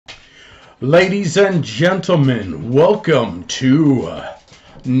Ladies and gentlemen, welcome to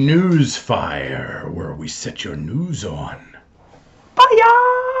Newsfire, where we set your news on fire.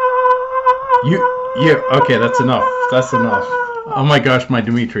 Okay, that's enough. That's enough. Oh my gosh, my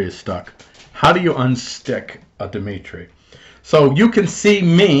Dimitri is stuck. How do you unstick a Dimitri? So you can see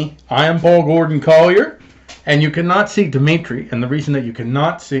me. I am Paul Gordon Collier, and you cannot see Dimitri. And the reason that you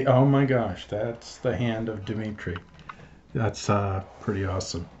cannot see, oh my gosh, that's the hand of Dimitri. That's pretty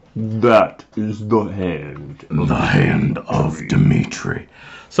awesome. That is the hand. The hand of Dimitri.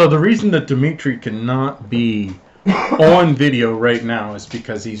 So the reason that Dimitri cannot be on video right now is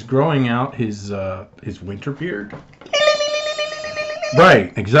because he's growing out his winter beard.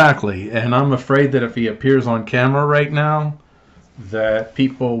 Right, exactly. And I'm afraid that if he appears on camera right now, that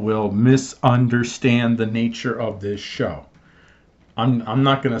people will misunderstand the nature of this show. I'm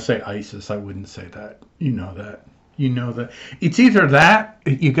not going to say ISIS. I wouldn't say that. You know that. You know that it's either that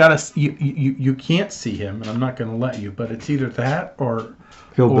you can't see him, and I'm not going to let you. But it's either that or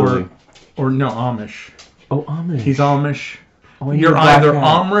Hillbilly. or no Amish. Oh, Amish. He's Amish. Oh, You're either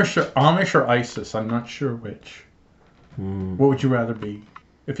Amish or ISIS. I'm not sure which. What would you rather be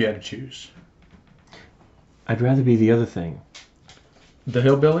if you had to choose? I'd rather be the other thing. The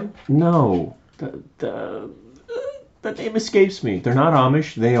hillbilly? No, the name escapes me. They're not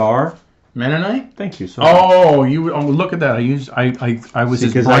Amish. They are Mennonite? Thank you so much. Oh, look at that! I was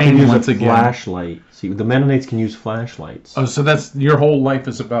his brain I can use once a again. Flashlight. See, the Mennonites can use flashlights. Oh, so that's your whole life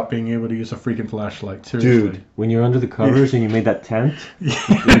is about being able to use a freaking flashlight. Seriously, dude. When you're under the covers and you made that tent, you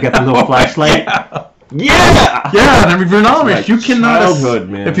got the little flashlight. Yeah. And if you're an Amish, you cannot. Childhood,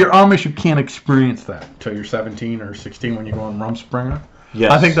 man. If you're Amish, you can't experience that until you're 17 or 16 when you go on Rumspringa.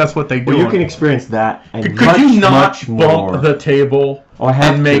 Yes. I think that's what they do. Well, you can experience that and Could you not much more. bump the table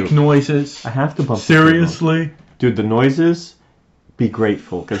and make noises? I have to bump Seriously? the table. Dude, the noises, be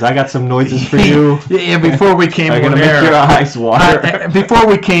grateful, because I got some noises for you. Yeah, before we came on air. air. Make your eyes water. Before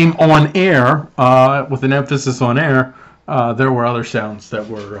we came on air, with an emphasis on air, there were other sounds that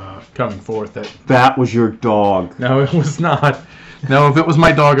were coming forth. That was your dog. No, it was not. No, if it was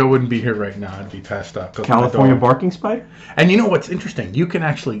my dog, I wouldn't be here right now. I'd be passed out. California barking spider? And you know what's interesting?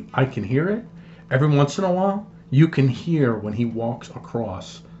 I can hear it. Every once in a while, you can hear when he walks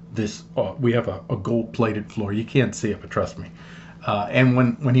across this. We have a gold-plated floor. You can't see it, but trust me. And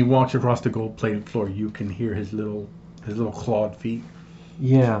when he walks across the gold-plated floor, you can hear his little clawed feet.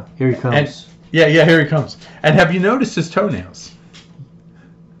 Yeah, here he comes. And, yeah, here he comes. And have you noticed his toenails?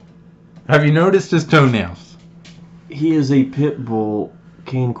 He is a pit bull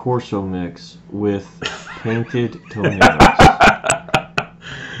cane corso mix with painted toenails.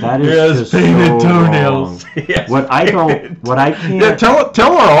 That is just painted toenails. Yes, what I can't. Yeah,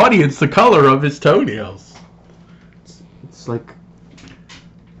 tell our audience the color of his toenails. It's like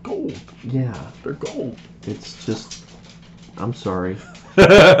gold. Yeah, they're gold. It's just. I'm sorry.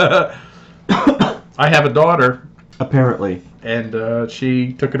 I have a daughter. Apparently. And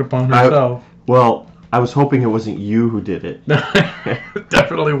she took it upon herself. I was hoping it wasn't you who did it. It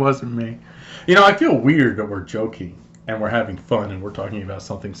definitely wasn't me. You know, I feel weird that we're joking and we're having fun and we're talking about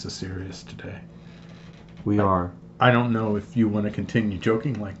something so serious today. We are. I don't know if you want to continue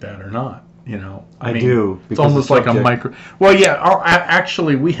joking like that or not. You know, I mean, do. It's almost like a micro. Well, yeah.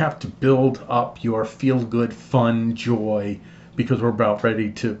 Actually, we have to build up your feel-good, fun, joy because we're about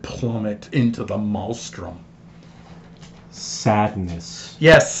ready to plummet into the maelstrom. Sadness.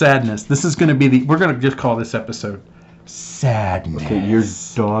 Yes, sadness. This is going to be we're going to just call this episode Sadness. Okay, your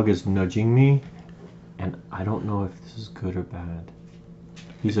dog is nudging me, and I don't know if this is good or bad.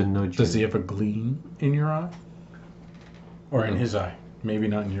 He's a nudger. Does he have a gleam in your eye? Or in his eye? Maybe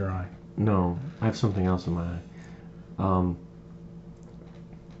not in your eye. No, I have something else in my eye.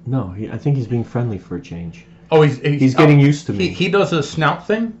 No, I think he's being friendly for a change. Oh, he's getting used to me. He does a snout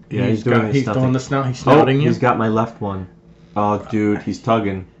thing? Yeah, he's doing the snout. He's snouting you? He's got my left one. Oh, dude, he's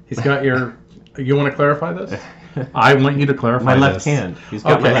tugging. He's got your... You want to clarify this? I want you to clarify my left hand. He's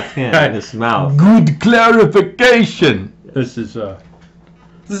got my left hand in his mouth. Good clarification. This is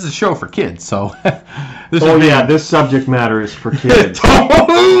a show for kids, so... This subject matter is for kids.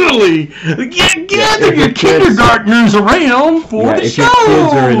 Totally! Gather your kindergartners around for the show! If your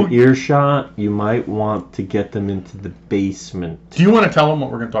kids are in earshot, you might want to get them into the basement. Do you want to tell them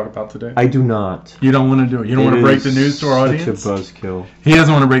what we're going to talk about today? I do not. You don't want to do it? You don't want to break the news to our audience? Such a buzzkill. He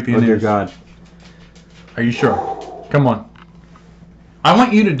doesn't want to break the news. Oh, dear God. Are you sure? Come on. I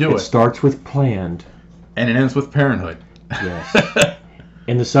want you to do it. It starts with planned. And it ends with Parenthood. Yes.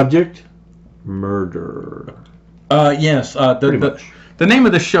 And the subject? Murder. Yes. The name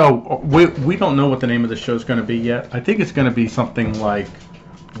of the show, we don't know what the name of the show is going to be yet. I think it's going to be something like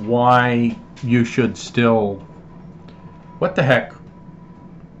why you should still... What the heck?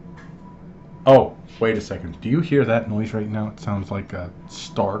 Oh, wait a second. Do you hear that noise right now? It sounds like a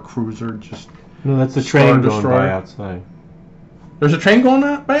Star Cruiser just... No, that's the train going by outside. There's a train going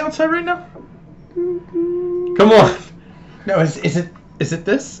by outside right now? Come on. No, is it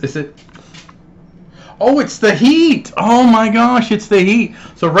this? Is it... Oh, it's the heat. Oh my gosh, it's the heat.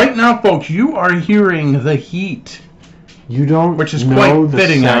 So right now, folks, you are hearing the heat. You don't which is know quite the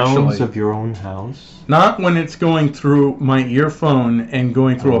fitting, sounds actually. of your own house? Not when it's going through my earphone and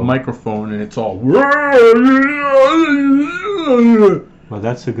going through a microphone and it's all... Well,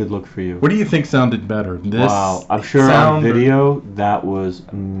 that's a good look for you. What do you think sounded better? This wow, I'm sure on video that was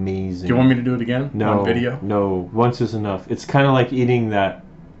amazing. Do you want me to do it again? No, on video? No, once is enough. It's kind of like eating that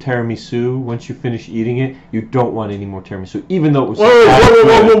tiramisu. Once you finish eating it, you don't want any more tiramisu, even though it was whoa!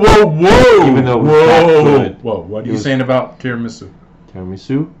 Even though it was that good. Whoa! What are you saying about tiramisu?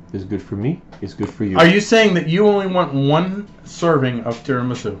 Tiramisu is good for me. It's good for you. Are you saying that you only want one serving of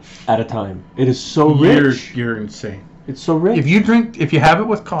tiramisu at a time? It is so rich. You're insane. It's so rich. If you have it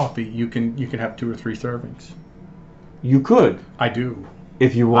with coffee, you can have 2 or 3 servings. You could. I do.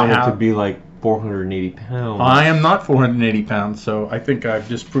 If you want it to be like 480 pounds. I am not 480 pounds, so I think I've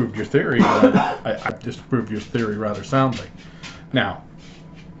disproved your theory. I've disproved your theory rather soundly. Now,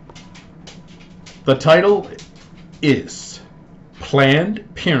 the title is Planned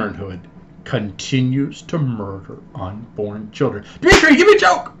Parenthood Continues to Murder Unborn Children. Dimitri, give me a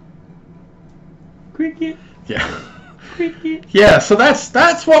joke! Cricket. Yeah. Cricket. Yeah, so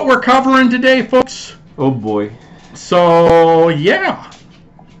that's what we're covering today, folks. Oh boy. So, yeah.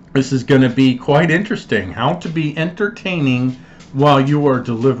 This is going to be quite interesting. How to be entertaining while you are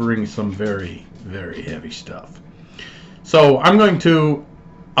delivering some very, very heavy stuff. So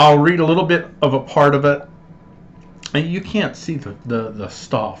I'll read a little bit of a part of it. And you can't see the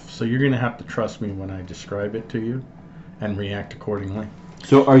stuff, so you're going to have to trust me when I describe it to you and react accordingly.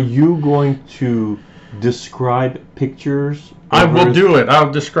 So are you going to describe pictures? I will do it. I'll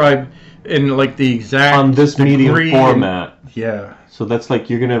describe in like the exact... On this medium format. Yeah. So that's like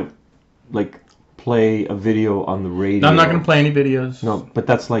you're going to like play a video on the radio. No, I'm not going to play any videos. No, but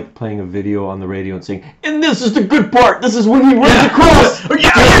that's like playing a video on the radio and saying, and this is the good part. This is when he runs across.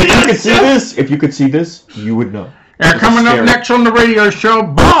 If you could see this, you would know. And coming up next on the radio show,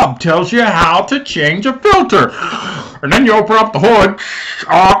 Bob tells you how to change a filter. And then you open up the hood.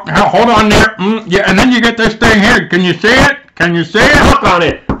 Oh, hold on there. Yeah, and then you get this thing here. Can you see it? Can you see it? Look on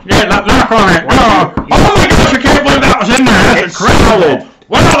it. Yeah, look on it. Oh my gosh, I can't believe that was in there. That's incredible. Solid.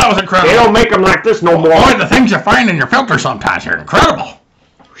 Well, that was incredible. They don't make them like this no more. Boy, the things you find in your filter sometimes are incredible.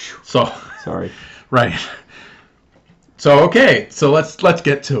 So, sorry. Right. So, okay. So let's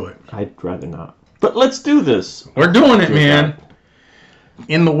get to it. I'd rather not. But let's do this. We're doing it, man.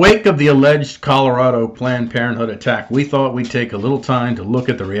 In the wake of the alleged Colorado Planned Parenthood attack, we thought we'd take a little time to look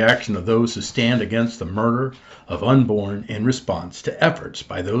at the reaction of those who stand against the murder of unborn in response to efforts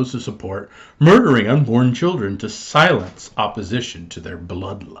by those who support murdering unborn children to silence opposition to their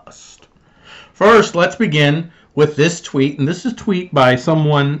bloodlust. First, let's begin with this tweet, and this is a tweet by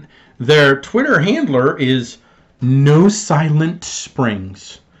someone. Their Twitter handler is No Silent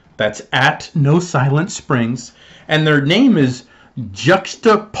Springs. That's at No Silent Springs. And their name is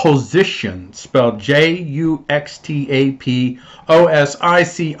Juxtaposition, spelled Juxtaposition.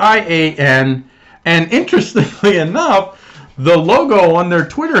 And interestingly enough, the logo on their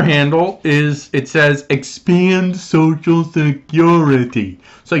Twitter handle it says expand social security.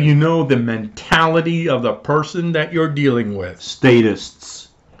 So you know the mentality of the person that you're dealing with. Statists.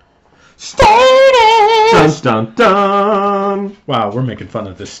 Statists! Dun, dun, dun. Wow, we're making fun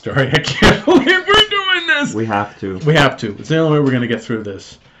of this story. I can't believe we're doing this. We have to. We have to. It's the only way we're going to get through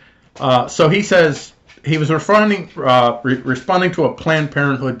this. So he says he was responding to a Planned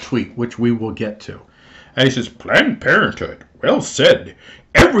Parenthood tweet, which we will get to. And he says, Planned Parenthood, well said.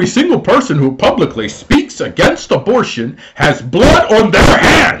 Every single person who publicly speaks against abortion has blood on their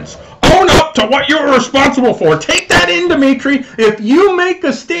hands. Own up to what you're responsible for. Take that in, Dimitri. If you make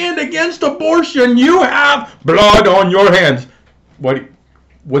a stand against abortion, you have blood on your hands.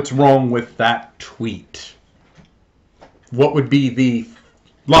 What's wrong with that tweet? What would be the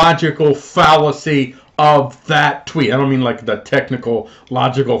logical fallacy of that tweet? I don't mean like the technical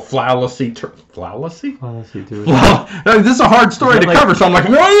logical fallacy. Fallacy? Fallacy, dude. This is a hard story to cover, so I'm like,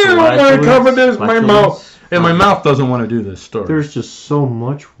 why do you want to cover this? My mouth doesn't want to do this story. There's just so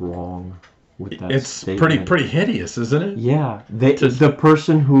much wrong with that statement. It's pretty hideous, isn't it? Yeah. The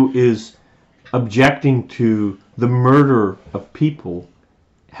person who is objecting to the murder of people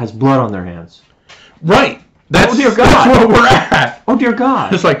has blood on their hands. Right. That's, oh dear God. That's where we're at. Oh dear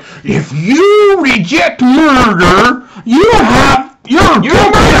God. It's like, if you reject murder, you're a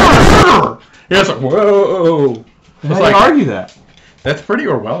murderer. Yeah, it's like, whoa. How do you argue that? That's pretty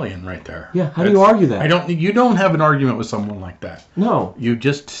Orwellian right there. Yeah, how do you argue that? You don't have an argument with someone like that. No. You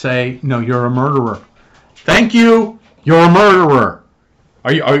just say, no, you're a murderer. Thank you. You're a murderer.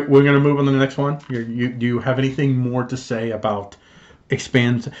 We're going to move on to the next one? Do you have anything more to say about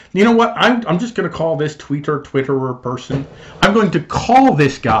expand? You know what? I'm just going to call this Twitterer person. I'm going to call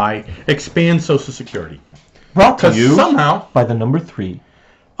this guy Expand Social Security. Brought to you somehow by the number 3.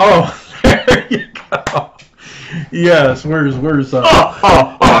 Oh, there you go. Yes, where's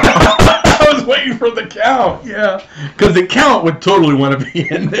I was waiting for the count, yeah. Because the count would totally want to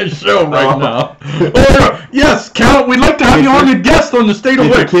be in this show right now. Oh, yes, count, we'd like to have you on as a guest on the State of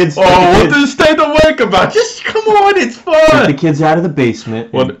Wake. What's the State of Wake about? Just come on, it's fun. Get the kids out of the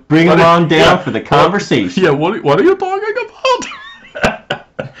basement and bring them on down for the conversation. Yeah, what are you talking about?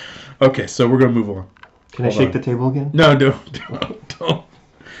 Okay, so we're going to move on. Can I shake the table again? No, don't.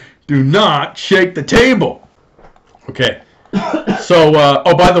 Do not shake the table. Okay. So,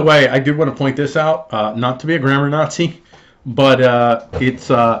 by the way, I did want to point this out. Not to be a grammar Nazi, but it's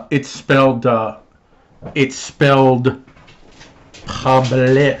spelled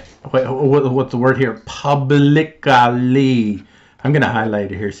public. What's the word here? Publicly. I'm gonna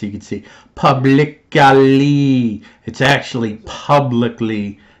highlight it here so you can see. Publicly. It's actually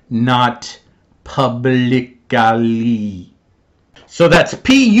publicly, not publicly. So that's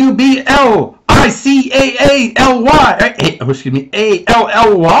PUBLICAALY. Excuse me,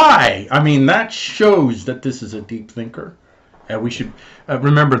 ALLY. I mean, that shows that this is a deep thinker. We should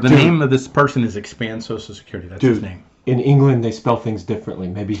remember the name of this person is Expand Social Security. That's his name. In England, they spell things differently.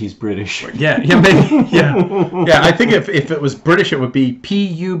 Maybe he's British. Yeah, maybe. Yeah. I think if it was British, it would be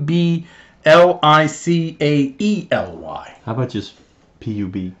PUBLICAELY. How about just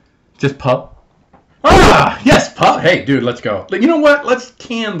PUB? Just pub. Ah, yes, pub. Hey, dude, let's go. You know what? Let's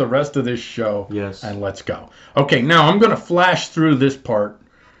can the rest of this show. Yes. And let's go. Okay, now I'm going to flash through this part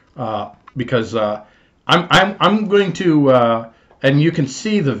because I'm going to, and you can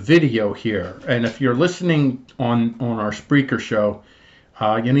see the video here. And if you're listening on our Spreaker show,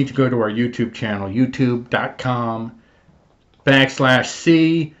 you need to go to our YouTube channel,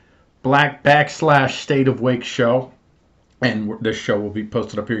 youtube.com/C/State of Wake show. And this show will be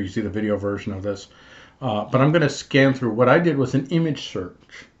posted up here. You see the video version of this. But I'm going to scan through. What I did was an image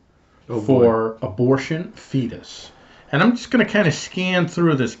search for abortion fetus. And I'm just going to kind of scan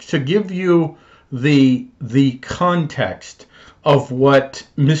through this to give you the context of what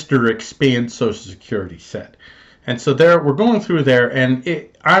Mr. Expand Social Security said. And so there, we're going through there, and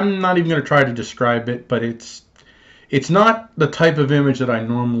I'm not even going to try to describe it, but it's not the type of image that I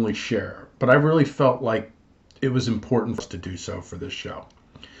normally share. But I really felt like it was important for us to do so for this show.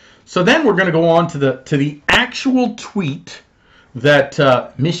 So then we're going to go on to the actual tweet that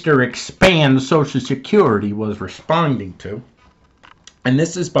Mr. Expand Social Security was responding to. And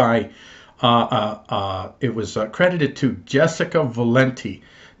this is by, it was credited to Jessica Valenti.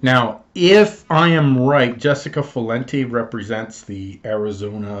 Now, if I am right, Jessica Valenti represents the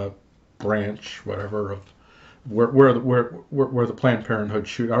Arizona branch, whatever, of where the Planned Parenthood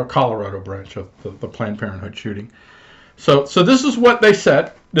shooting, or Colorado branch of the Planned Parenthood shooting. So this is what they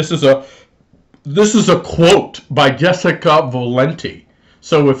said. This is a quote by Jessica Valenti.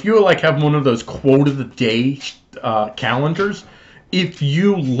 So if you have one of those quote of the day calendars, if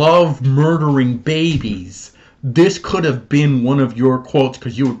you love murdering babies, this could have been one of your quotes,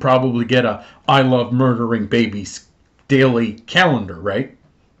 because you would probably get a I love murdering babies daily calendar, right?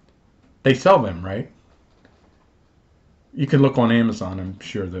 They sell them, right? You can look on Amazon. I'm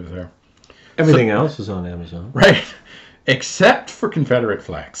sure they're there. Everything else is on Amazon. Right. Except for Confederate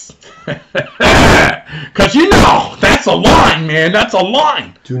flags. Because that's a line, man. That's a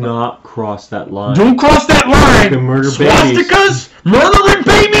line. Do not cross that line. Don't cross that line. Murder Swastikas, murdering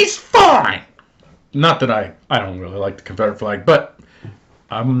babies, fine. Not that I don't really like the Confederate flag, but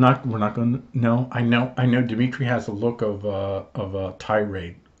we're not going to, no, I know Dimitri has a look of a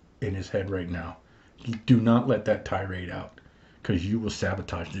tirade in his head right now. Do not let that tirade out, because you will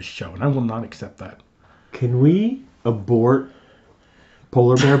sabotage this show, and I will not accept that. Can we abort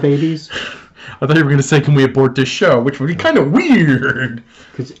polar bear babies? I thought you were going to say, can we abort this show, which would be kind of weird.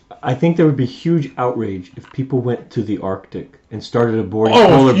 Because I think there would be huge outrage if people went to the Arctic and started aborting polar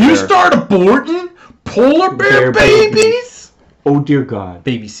bears. Oh, if you start aborting polar bear babies? Oh, dear God.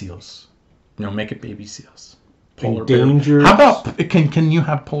 Baby seals. No, make it baby seals. Polar bear. How about, can you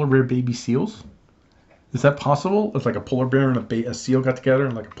have polar bear baby seals? Is that possible? It's like a polar bear and a seal got together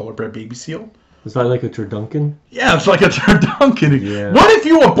and like a polar bear baby seal? Is that like a turduncan? Yeah, it's like a turduncan. Yeah. What if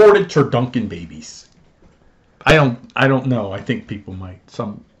you aborted turduncan babies? I don't know. I think people might.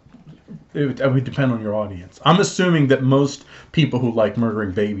 It would depend on your audience. I'm assuming that most people who like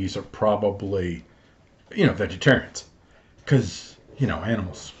murdering babies are probably, vegetarians, because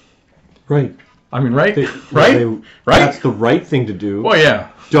animals. Right. I mean, right? Right. Right. That's the right thing to do. Well,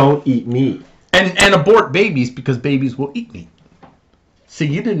 yeah. Don't eat meat. And abort babies because babies will eat meat. See,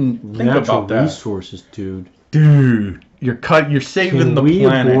 you didn't think about that. Natural resources, dude. Dude, you're saving the planet. Can we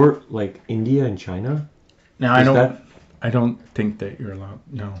abort like India and China? Now I don't think that you're allowed.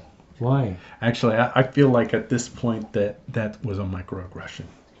 No. Why? Actually, I feel like at this point that was a microaggression.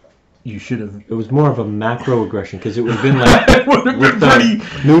 You should have. It was more of a macroaggression because it would have been like it would have been pretty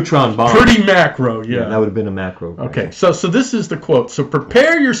neutron bomb. Pretty macro, yeah. That would have been a macro. Okay, so this is the quote. So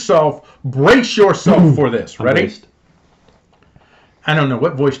prepare yourself, brace yourself for this. Ready? Braced. I don't know.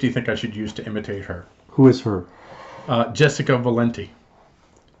 What voice do you think I should use to imitate her? Who is her? Jessica Valenti.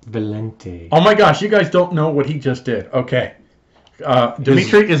 Valenti. Oh my gosh, you guys don't know what he just did. Okay.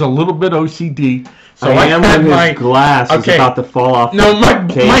 Dimitri is a little bit OCD. So I am when his glass is about to fall off. No, my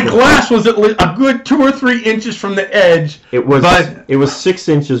glass was at least a good 2 or 3 inches from the edge. It was 6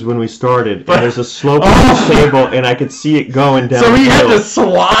 inches when we started. And there's a slope on the table, and I could see it going down. So he had to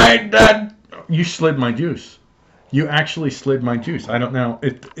slide that. You slid my juice. You actually slid my juice. I don't know.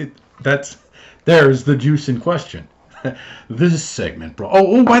 There's the juice in question. This segment, bro.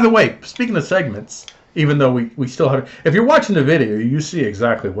 Oh, by the way, speaking of segments. Even though we still have... If you're watching the video, you see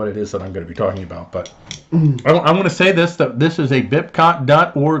exactly what it is that I'm going to be talking about. But I want to say this, that this is a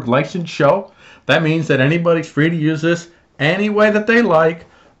BIPCOT.org licensed show. That means that anybody's free to use this any way that they like,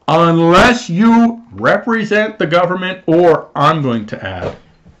 unless you represent the government, or I'm going to add,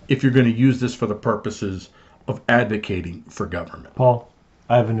 if you're going to use this for the purposes of advocating for government. Paul,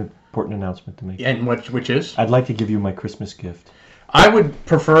 I have an important announcement to make. And which is? I'd like to give you my Christmas gift. I would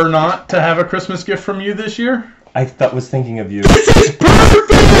prefer not to have a Christmas gift from you this year. I was thinking of you. This is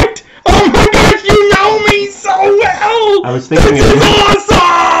perfect! Oh my gosh, you know me so well! I was thinking of you. This is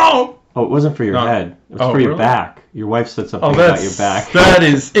awesome! Oh, it wasn't for your head. It was for your back. Your wife said something about your back. That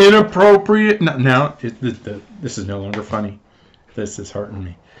is inappropriate. Now, this is no longer funny. This is hurting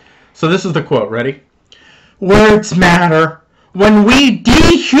me. So this is the quote. Ready? Words matter. When we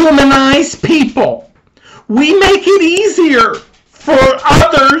dehumanize people, we make it easier for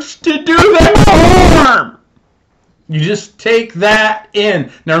others to do them harm. You just take that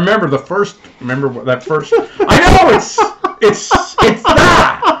in. Now remember that first. I know it's that.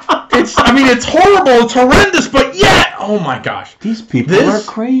 It's horrible. It's horrendous. But yet, oh my gosh, these people are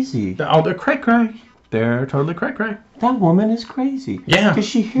crazy. Oh, they're cray-cray. They're totally cray-cray. That woman is crazy. Yeah, because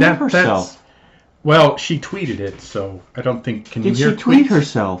she hears herself. Well, she tweeted it, so I don't think. Can you hear? Did she tweet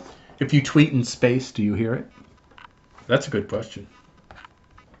herself? If you tweet in space, do you hear it? That's a good question.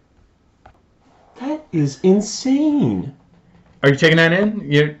 That is insane. Are you taking that in?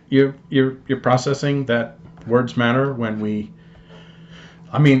 You're processing that words matter when we.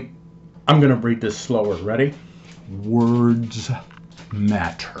 I'm going to read this slower. Ready? Words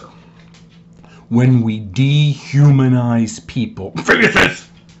matter when we dehumanize people. Fetuses.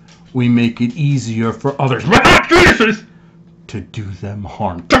 We make it easier for others, but not fetuses, to do them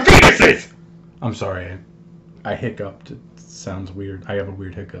harm. To fetuses. I'm sorry. I hiccuped. It sounds weird. I have a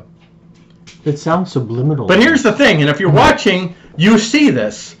weird hiccup. It sounds subliminal. But here's the thing, and if you're watching, you see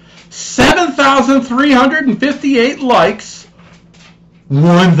this. 7,358 likes.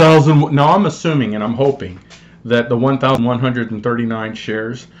 1,000... No, I'm assuming and I'm hoping that the 1,139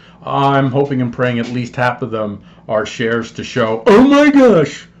 shares, I'm hoping and praying at least half of them are shares to show, oh my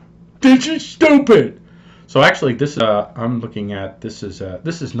gosh, this is stupid. So actually, this I'm looking at, this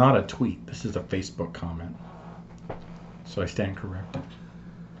is not a tweet. This is a Facebook comment. So I stand corrected.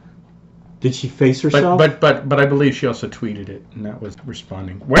 Did she face herself? But I believe she also tweeted it, and that was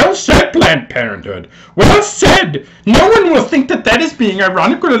responding. Well said, Planned Parenthood. Well said. No one will think that is being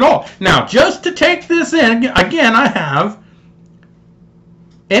ironical at all. Now, just to take this in, again, I have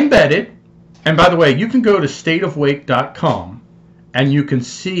embedded, and by the way, you can go to stateofwake.com, and you can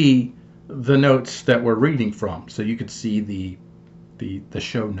see the notes that we're reading from. So you can see the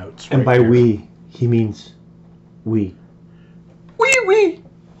show notes. And by we, he means we. We.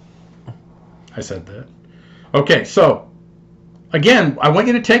 I said that. Okay, so again, I want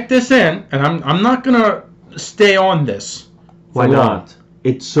you to take this in, and I'm not gonna stay on this. Why not?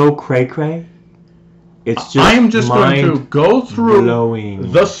 It's so cray-cray. It's just I am just going to go through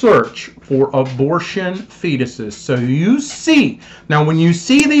blowing. The search for abortion fetuses, so you see. Now, when you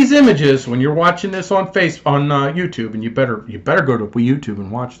see these images, when you're watching this on YouTube, and you better go to YouTube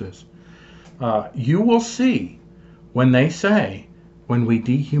and watch this. You will see when they say, when we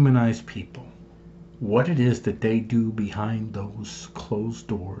dehumanize people, what it is that they do behind those closed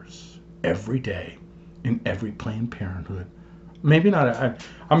doors every day in every Planned Parenthood. Maybe not,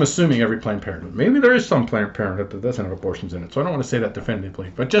 I'm assuming every Planned Parenthood. Maybe there is some Planned Parenthood that doesn't have abortions in it, so I don't want to say that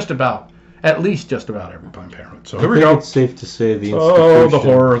definitively, but just about, at least just about every Planned Parenthood. So here we go. It's safe to say the institution. Oh,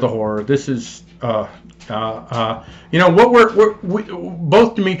 the horror. This is, you know, what we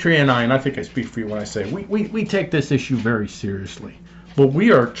both Dimitri and I think I speak for you when I say we take this issue very seriously, but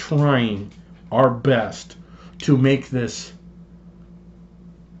we are trying our best to make this,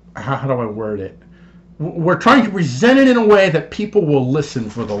 how do I word it? We're trying to present it in a way that people will listen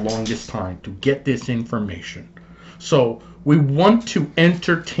for the longest time to get this information. So we want to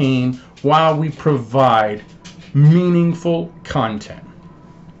entertain while we provide meaningful content.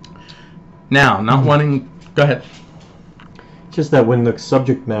 Now, not wanting... Go ahead. Just that when the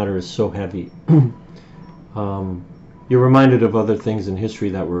subject matter is so heavy, you're reminded of other things in history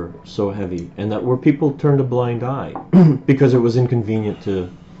that were so heavy, and that where people turned a blind eye because it was inconvenient to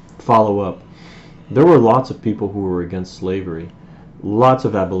follow up. There were lots of people who were against slavery, lots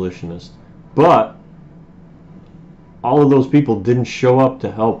of abolitionists, but all of those people didn't show up to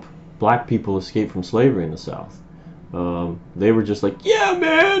help black people escape from slavery in the South. They were just like, yeah,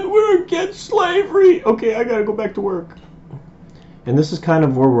 man, we're against slavery. Okay, I gotta go back to work. And this is kind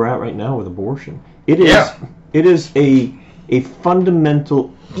of where we're at right now with abortion. It is a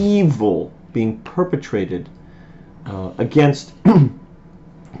fundamental evil being perpetrated against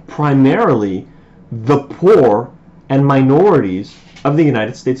primarily the poor and minorities of the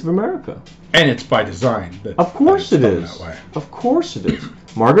United States of America. And it's by design. Of course it is. Of course it is.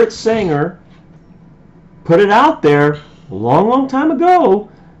 Margaret Sanger put it out there a long, long time ago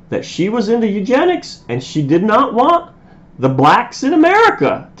that she was into eugenics and she did not want the blacks in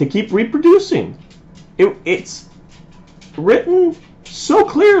America to keep reproducing. It's written so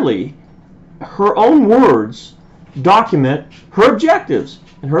clearly. Her own words document her objectives.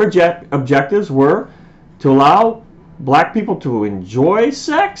 And her objectives were to allow black people to enjoy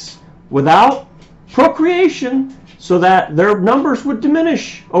sex without procreation so that their numbers would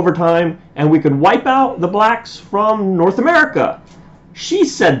diminish over time and we could wipe out the blacks from North America. She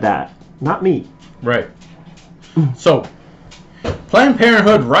said that, not me. Right. So, Planned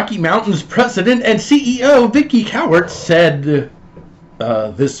Parenthood Rocky Mountain's president and CEO Vicki Cowart said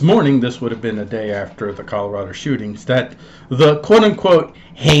this morning, this would have been a day after the Colorado shootings, that the quote-unquote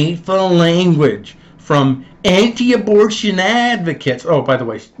hateful language from anti-abortion advocates. Oh, by the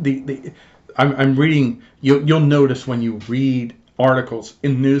way, I'm reading. You'll notice when you read articles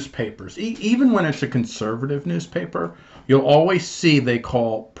in newspapers, even when it's a conservative newspaper, you'll always see they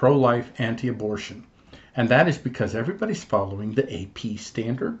call pro-life anti-abortion, and that is because everybody's following the AP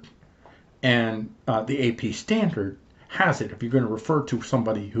standard, and the AP standard has it. If you're going to refer to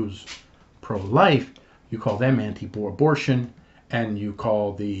somebody who's pro-life, you call them anti-abortion, and you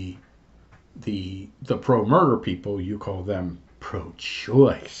call the pro-murder people, you call them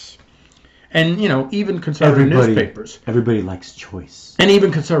pro-choice. And, you know, even conservative newspapers. Everybody likes choice. And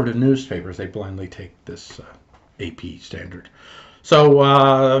even conservative newspapers, they blindly take this AP standard.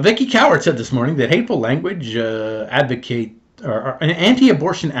 So Vicki Cowart said this morning that hateful language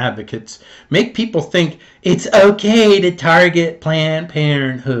anti-abortion advocates make people think it's okay to target Planned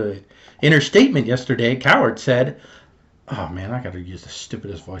Parenthood. In her statement yesterday, Cowart said, oh man, I gotta use the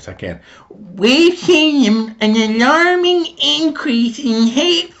stupidest voice I can. We've seen an alarming increase in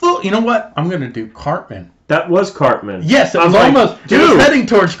hateful... You know what? I'm gonna do Cartman. That was Cartman. Yes, it was almost... It was heading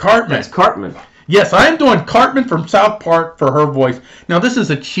towards Cartman. That's Cartman. Yes, I am doing Cartman from South Park for her voice. Now, this is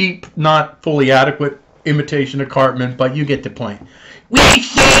a cheap, not fully adequate imitation of Cartman, but you get the point. We've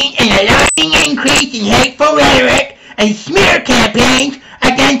seen an alarming increase in hateful rhetoric and smear campaigns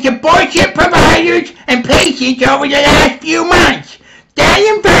against abortion providers and patients over the last few months. That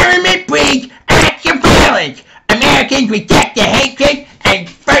environment breeds acts of violence. Americans reject the hatred and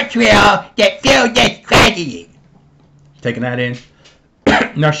vitriol that fuel this tragedy. Taking that in.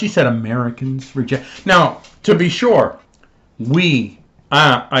 Now, she said Americans reject. Now, to be sure,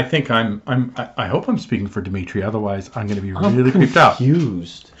 I think I hope I'm speaking for Dimitri. Otherwise, I'm going to be really creeped out.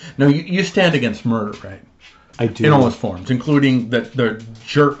 Confused. No, you stand against murder, right? I do. In all its forms, including the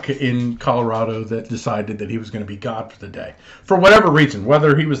jerk in Colorado that decided that he was going to be God for the day, for whatever reason,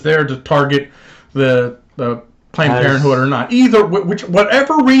 whether he was there to target the Planned Parenthood or not.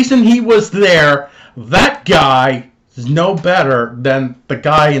 Whatever reason he was there, that guy is no better than the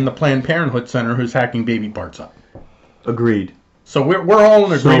guy in the Planned Parenthood Center who's hacking baby parts up. Agreed. So we're all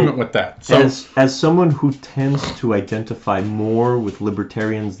in agreement with that. So as someone who tends to identify more with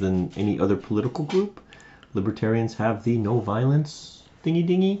libertarians than any other political group, libertarians have the no violence thingy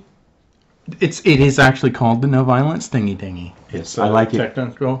dingy. It is actually called the no violence thingy dingy. Yes, I like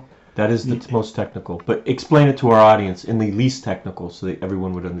technical. That is the most technical. But explain it to our audience in the least technical so that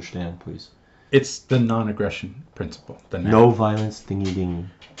everyone would understand, please. It's the non-aggression principle. The no violence thingy dingy.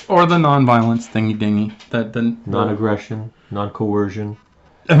 Or the non-violence thingy dingy. Non-aggression, non-coercion.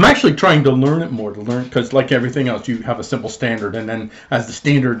 I'm actually trying to learn it more, because like everything else, you have a simple standard, and then as the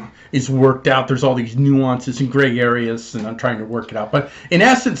standard is worked out, there's all these nuances and gray areas, and I'm trying to work it out. But in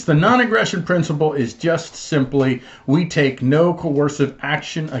essence, the non-aggression principle is just simply, we take no coercive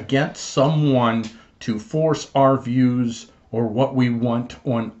action against someone to force our views or what we want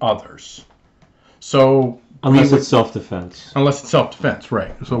on others. So unless it's self-defense. Unless it's self-defense,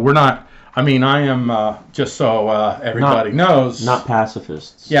 right. So we're not... I mean, I am, just so everybody knows... Not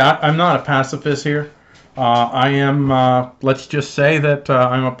pacifists. Yeah, I'm not a pacifist here. I am, let's just say that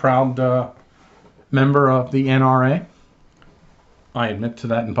I'm a proud member of the NRA. I admit to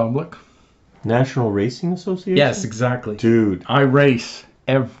that in public. National Racing Association? Yes, exactly. Dude. I race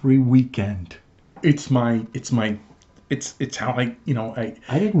every weekend. It's how I,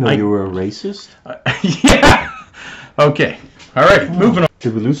 I didn't know you were a racist. Yeah. Okay. All right, moving on.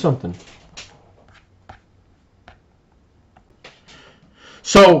 Did we lose something?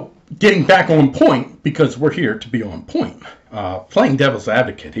 So, getting back on point, because we're here to be on point, playing devil's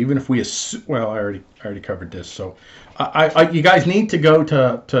advocate, even if we assume, well, I already covered this, so you guys need to go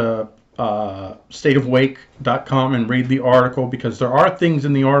to stateofwake.com and read the article, because there are things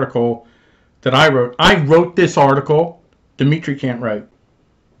in the article that I wrote. I wrote this article. Dimitri can't write.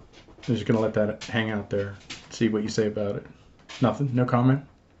 I'm just going to let that hang out there. See what you say about it. Nothing? No comment?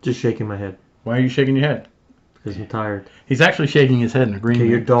 Just shaking my head. Why are you shaking your head? Because I'm tired. He's actually shaking his head in agreement.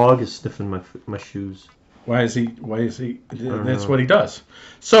 Okay, your dog is sniffing my shoes. Why is he? That's what he does.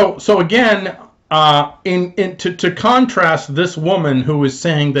 So again, to contrast this woman who is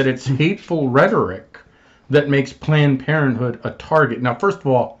saying that it's hateful rhetoric that makes Planned Parenthood a target. Now, first of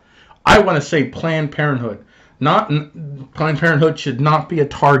all, I want to say Planned Parenthood should not be a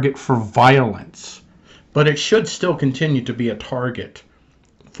target for violence, but it should still continue to be a target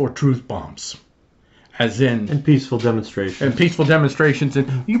for truth bombs. As in... And peaceful demonstrations. And peaceful demonstrations.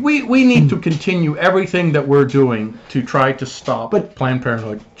 And we need to continue everything that we're doing to try to stop Planned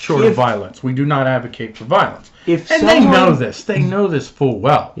Parenthood short of violence. We do not advocate for violence. They know this. They know this full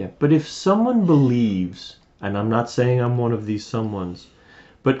well. Yeah, but if someone believes, and I'm not saying I'm one of these someones,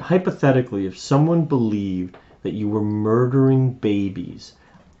 but hypothetically, if someone believed that you were murdering babies,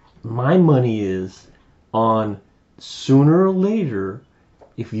 my money is on sooner or later...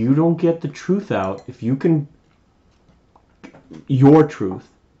 If you don't get the truth out, if you can, your truth,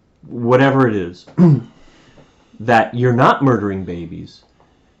 whatever it is, that you're not murdering babies,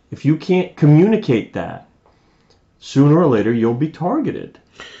 if you can't communicate that, sooner or later you'll be targeted.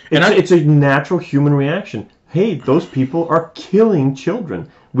 It's a natural human reaction. Hey, those people are killing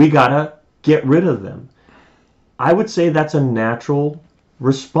children. We gotta get rid of them. I would say that's a natural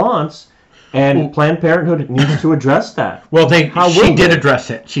response. And Planned Parenthood needs to address that. Well, she did address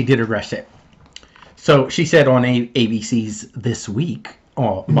it. She did address it. So she said on ABC's This Week,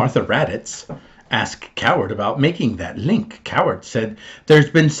 Martha Raddatz asked Coward about making that link. Coward said, there's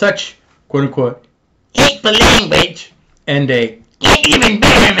been such, quote-unquote, hateful language and a negative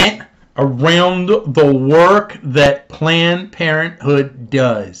environment around the work that Planned Parenthood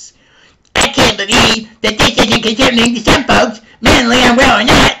does. I can't believe that this isn't concerning to some folks, mentally unwell or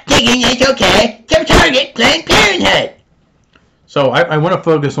not, thinking it's okay to target Planned Parenthood. So I want to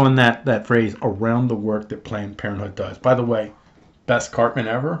focus on that phrase, around the work that Planned Parenthood does. By the way, best Cartman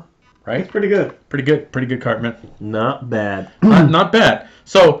ever, right? It's pretty good. Pretty good Cartman. Not bad. Not bad.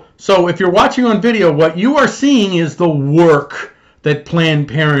 So if you're watching on video, what you are seeing is the work that Planned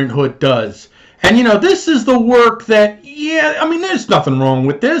Parenthood does. And, this is the work that, there's nothing wrong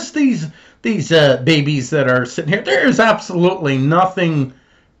with this. These babies that are sitting here, there is absolutely nothing,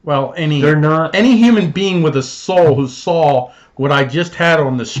 any human being with a soul who saw what I just had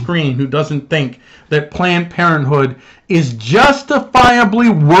on the screen, who doesn't think that Planned Parenthood is justifiably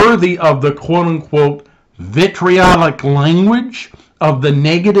worthy of the quote-unquote vitriolic language, of the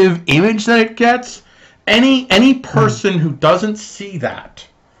negative image that it gets. Any person who doesn't see that,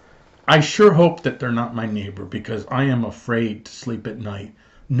 I sure hope that they're not my neighbor, because I am afraid to sleep at night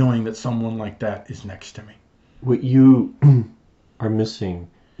knowing that someone like that is next to me. What you are missing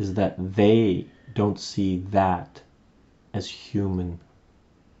is that they don't see that as human.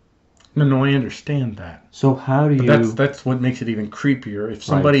 No, I understand that. So how do But you? that's what makes it even creepier. If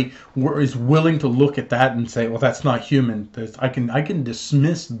somebody is willing to look at that and say, "Well, that's not human," I can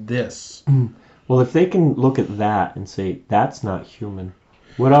dismiss this. Well, if they can look at that and say that's not human,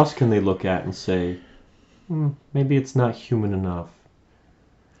 what else can they look at and say, maybe it's not human enough?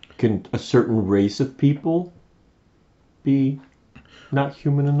 Can a certain race of people be not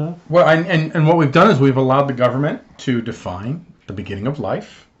human enough? Well, and what we've done is we've allowed the government to define the beginning of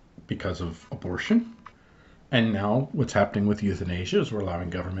life because of abortion. And now what's happening with euthanasia is we're allowing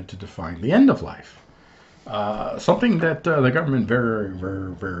government to define the end of life. Something that the government very,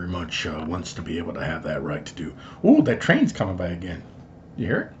 very, very much wants to be able to have that right to do. Ooh, that train's coming by again. You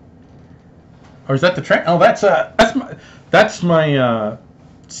hear it? Or is that the train? Oh, that's my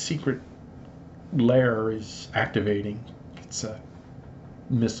secret lair is activating. It's a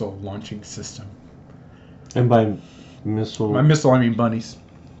missile launching system. And by missile, By missile, I mean bunnies.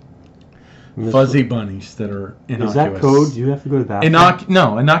 Fuzzy bunnies that are innocuous. Is that code? Do you have to go to that?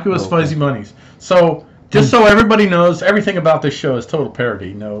 Innocuous fuzzy bunnies. So just so everybody knows, everything about this show is total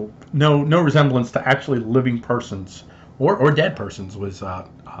parody. No resemblance to actually living persons or dead persons was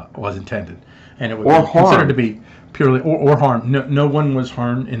intended, and it would be considered to be purely or harm. No one was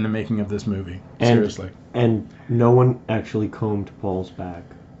harmed in the making of this movie. Seriously. And no one actually combed Paul's back.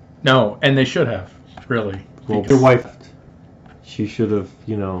 No, and they should have really. Well, your wife, she should have,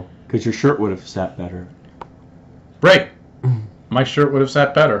 because your shirt would have sat better. Right. My shirt would have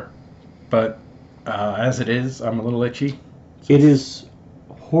sat better. But as it is, I'm a little itchy. It is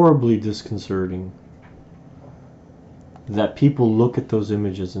horribly disconcerting that people look at those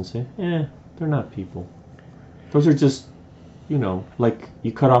images and say, they're not people. Those are just, like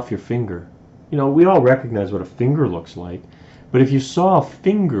you cut off your finger. We all recognize what a finger looks like. But if you saw a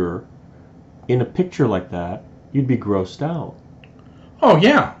finger in a picture like that, you'd be grossed out. Oh,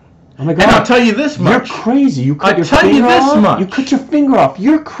 yeah. Oh my God. And I'll tell you this much. You're crazy. You cut your finger off? You cut your finger off.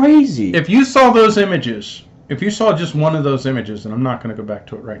 You're crazy. If you saw those images, if you saw just one of those images, and I'm not going to go back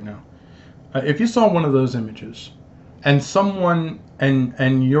to it right now. If you saw one of those images and someone,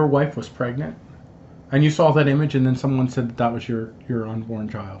 and your wife was pregnant, and you saw that image and then someone said that was your unborn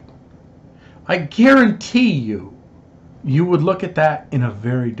child, I guarantee you would look at that in a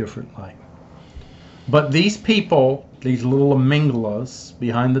very different light. But these people, these little amengalas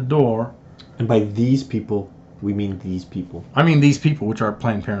behind the door. And by these people, we mean these people. I mean these people, which are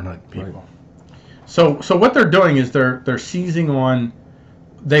Planned Parenthood people. Right. So what they're doing is they're seizing on,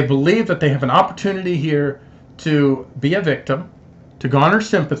 they believe that they have an opportunity here to be a victim, to garner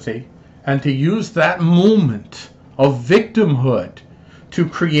sympathy, and to use that moment of victimhood to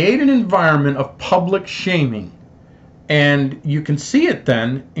create an environment of public shaming. And you can see it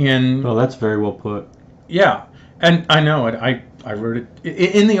then in... Oh, that's very well put. Yeah, and I know it. I wrote it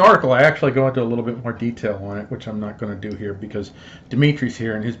in the article. I actually go into a little bit more detail on it, which I'm not going to do here because Dimitri's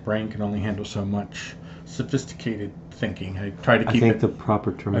here and his brain can only handle so much sophisticated thinking. I try to keep it... I think the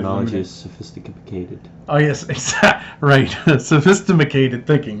proper terminology is sophisticated. Oh, yes, exactly. Right. Sophisticated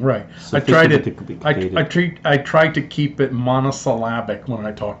thinking, right. I try to keep it monosyllabic when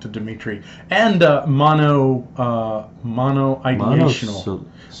I talk to Dimitri. And mono-ideational.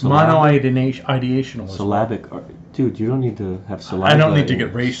 Mono-ideational. Syllabic. Dude, you don't need to have syllabic. I don't need to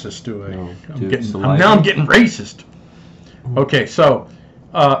get racist, do I? No, I'm getting racist. Okay, so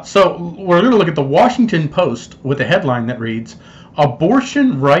we're going to look at the Washington Post with a headline that reads,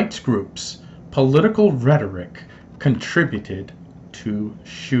 "Abortion rights groups' political rhetoric contributed to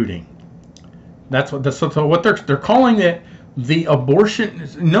shooting." So what they're calling it, the abortion.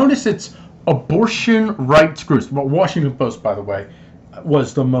 Notice it's abortion rights groups. But Washington Post, by the way,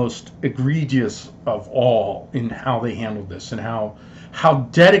 was the most egregious of all in how they handled this and how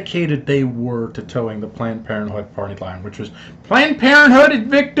dedicated they were to towing the Planned Parenthood party line, which was Planned Parenthood is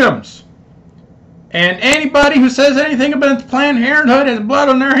victims. And anybody who says anything about Planned Parenthood has blood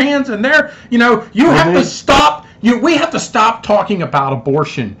on their hands, and to stop. We have to stop talking about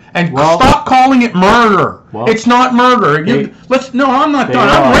abortion and stop calling it murder. It's not murder. I'm not done.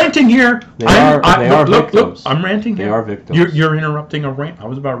 I'm ranting here. They are victims. Look, I'm ranting here. They are victims. You're interrupting a rant. I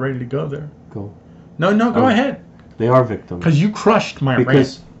was about ready to go there. Go. No, go ahead. They are victims. Because you crushed my rant.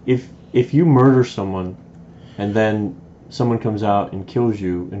 Because if you murder someone, and then someone comes out and kills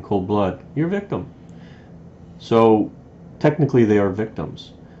you in cold blood, you're a victim. So technically, they are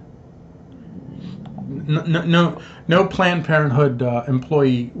victims. No Planned Parenthood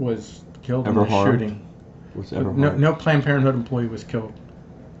employee was killed in the shooting. No Planned Parenthood employee was killed.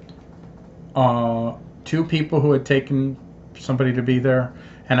 2 people who had taken somebody to be there,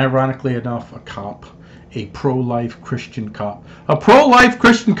 and ironically enough, a cop. a pro-life Christian cop. A pro-life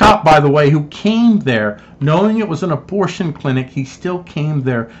Christian cop, by the way, who came there knowing it was an abortion clinic. He still came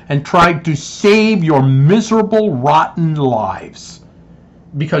there and tried to save your miserable, rotten lives.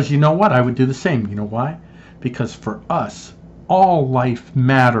 Because you know what? I would do the same. You know why? Because for us, all life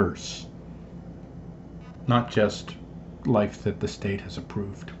matters. Not just life that the state has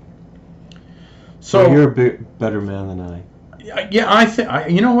approved. So well, you're a better man than I. Yeah,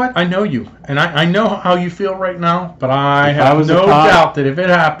 you know what? I know you, and I know how you feel right now. But I have no doubt that if it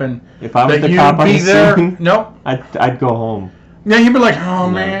happened, if I was that the cop you'd be there. Nope. I'd go home. Yeah, you'd be like, oh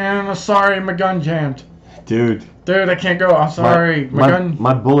man, I'm sorry, my gun jammed. Dude, I can't go. I'm sorry, my gun.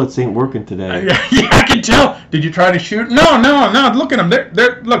 My bullets ain't working today. Yeah, I can tell. Did you try to shoot? No. Look at them.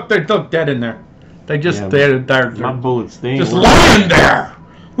 They look dead in there. They just they're my bullets. They ain't just working. lying there.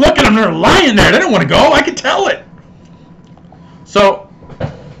 Look at them. They're lying there. They don't want to go. I can tell it. So,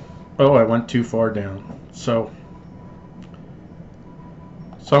 I went too far down. So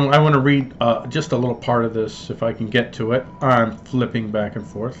I want to read just a little part of this if I can get to it. I'm flipping back and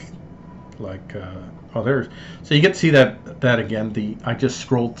forth, like there's. So you get to see that again. I just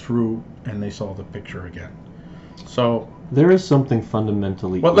scrolled through and they saw the picture again. So there is something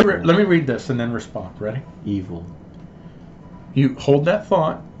fundamentally. Well, let me read this and then respond. Ready? Evil. You hold that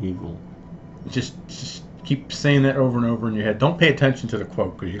thought. Evil. Just keep saying that over and over in your head. Don't pay attention to the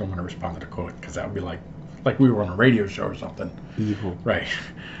quote because you don't want to respond to the quote because that would be like we were on a radio show or something. Evil. Right.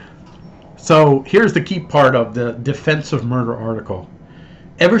 So here's the key part of the Defense of Murder article.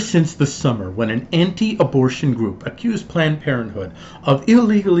 Ever since the summer when an anti-abortion group accused Planned Parenthood of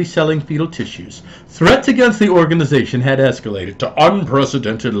illegally selling fetal tissues, threats against the organization had escalated to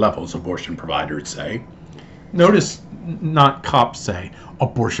unprecedented levels, abortion providers say. Notice, not cops say,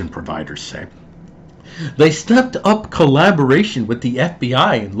 abortion providers say. They stepped up collaboration with the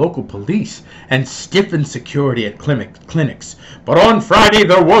FBI and local police and stiffened security at clinics. But on Friday,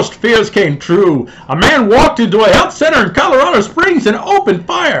 their worst fears came true. A man walked into a health center in Colorado Springs and opened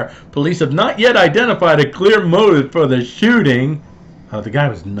fire. Police have not yet identified a clear motive for the shooting. The guy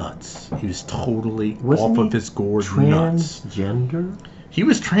was nuts. He was totally off of his gourd nuts. Transgender? He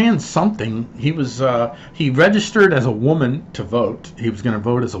was trans something. He was he registered as a woman to vote. He was going to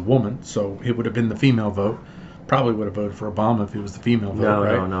vote as a woman, so it would have been the female vote. Probably would have voted for Obama if he was the female vote,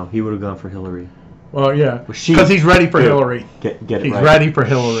 right? No. He would have gone for Hillary. Well, yeah, because he's ready for Hillary. Get it he's right. ready for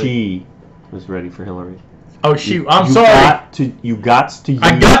Hillary. She was ready for Hillary. Oh, I'm sorry. You got to use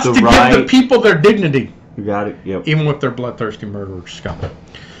I got to right. give the people their dignity. You got it. Yep. Even with their bloodthirsty murderer scum.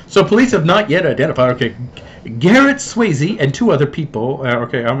 So police have not yet identified. Okay, Garrett Swayze and two other people.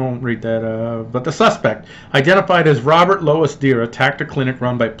 Okay, I won't read that. But the suspect, identified as Robert Lois Deere, attacked a clinic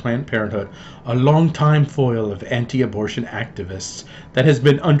run by Planned Parenthood, a longtime foil of anti-abortion activists that has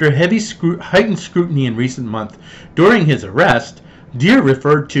been under heightened scrutiny in recent months. During his arrest, Deere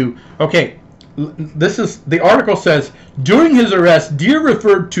referred to. Okay, this is the article says during his arrest, Deere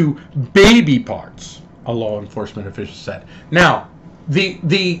referred to baby parts. A law enforcement official said. Now.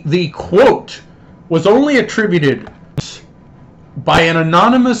 The quote was only attributed by an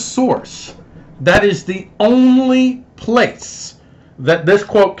anonymous source. That is the only place that this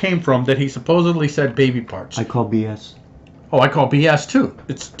quote came from that he supposedly said baby parts. I call BS. Oh, I call BS too.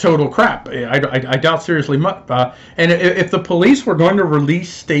 It's total crap. I doubt seriously much. And if the police were going to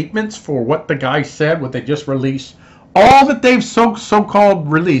release statements for what the guy said, would they just release all that they've so-called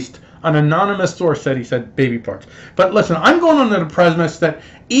released? An anonymous source said he said baby parts. But listen, I'm going under the premise that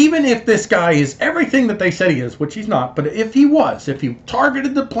even if this guy is everything that they said he is, which he's not, but if he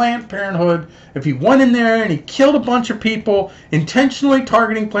targeted the Planned Parenthood, if he went in there and he killed a bunch of people, intentionally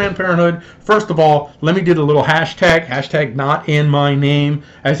targeting Planned Parenthood, first of all, let me do the little hashtag not in my name.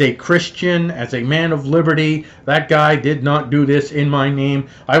 As a Christian, as a man of liberty, that guy did not do this in my name.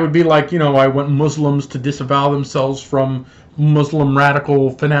 I would be like, I want Muslims to disavow themselves from Muslim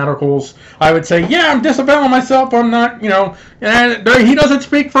radical fanaticals. I would say, yeah, I'm disavowing myself. I'm not, and he doesn't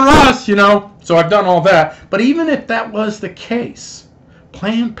speak for us, So I've done all that. But even if that was the case,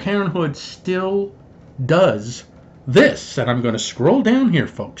 Planned Parenthood still does this. And I'm going to scroll down here,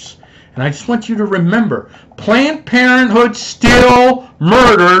 folks. And I just want you to remember, Planned Parenthood still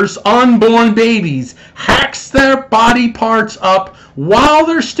murders unborn babies, hacks their body parts up while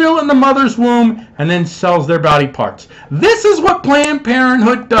they're still in the mother's womb, and then sells their body parts. This is what Planned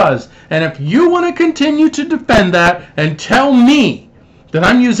Parenthood does. And if you want to continue to defend that and tell me that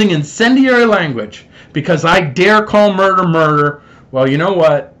I'm using incendiary language because I dare call murder, well, you know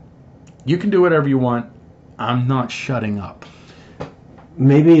what? You can do whatever you want. I'm not shutting up.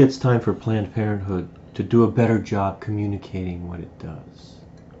 Maybe it's time for Planned Parenthood to do a better job communicating what it does.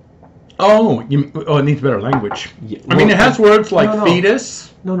 Oh, it needs better language. Yeah, I mean, it has words like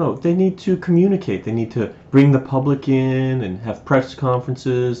fetus. No, they need to communicate. They need to bring the public in and have press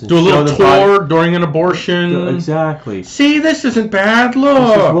conferences and do a little tour during an abortion. Exactly. See, this isn't bad.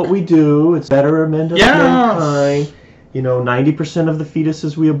 Look. This is what we do. It's better amend of mankind. 90% of the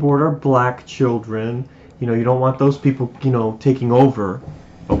fetuses we abort are black children. You don't want those people, taking over.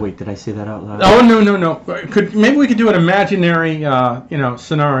 Oh wait, did I say that out loud? Oh no. Maybe we could do an imaginary,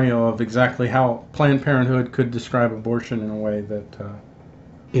 scenario of exactly how Planned Parenthood could describe abortion in a way that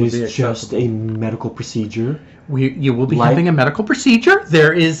it is just a medical procedure. You will be having a medical procedure.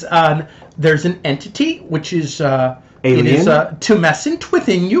 There's an entity which is alien? It is tumescent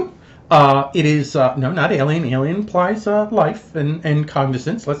within you. It is no, not alien. Alien implies life and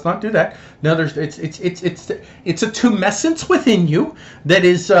cognizance. Let's not do that. No, it's a tumescence within you that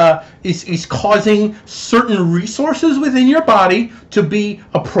is causing certain resources within your body to be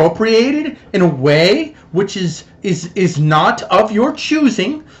appropriated in a way which is not of your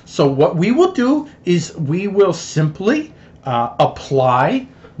choosing. So what we will do is we will simply apply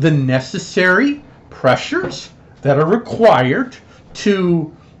the necessary pressures that are required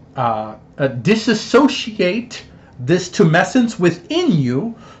to disassociate this tumescence within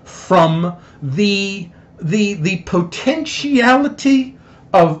you from the potentiality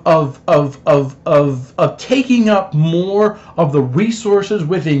of taking up more of the resources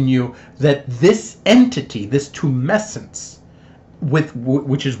within you that this entity, this tumescence,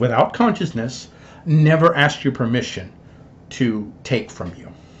 which is without consciousness, never asked your permission to take from you.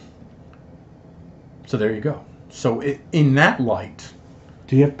 So there you go. So in that light.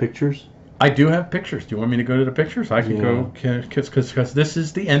 Do you have pictures? I do have pictures. Do you want me to go to the pictures? I can go, because this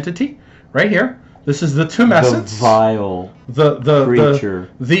is the entity right here. This is the tumescence. The vile creature.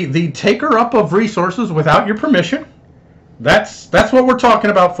 The taker up of resources without your permission. That's what we're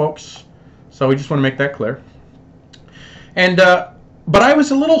talking about, folks. So we just want to make that clear. And but I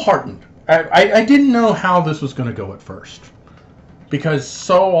was a little heartened. I didn't know how this was going to go at first, because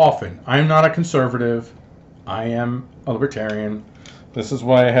so often I'm not a conservative. I am a libertarian. This is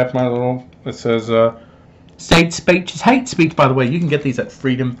why I have my little, it says, state speech is hate speech. By the way, you can get these at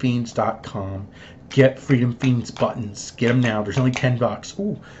freedomfiends.com. Get Freedom Fiends buttons. Get them now. There's only $10.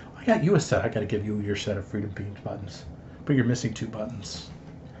 Ooh, I got you a set. I got to give you your set of Freedom Fiends buttons. But you're missing 2 buttons.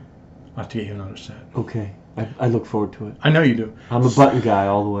 I'll have to get you another set. Okay. I look forward to it. I know you do. I'm a button guy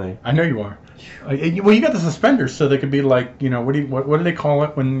all the way. I know you are. Well, you got the suspenders, so they could be like, what do they call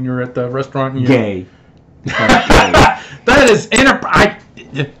it when you're at the restaurant? And gay. That is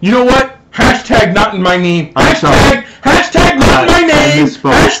you know what? Hashtag not in my name. Hashtag not in my name.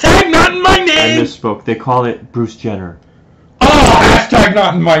 Hashtag not in my name. I misspoke. They call it Bruce Jenner. Oh, hashtag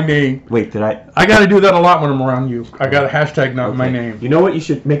not in my name. Wait, did I? I got to do that a lot when I'm around you. I got a hashtag not in my name. You know what? You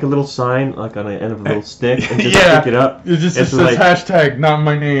should make a little sign, like on the end of a little stick, and just stick it up. It just says hashtag not in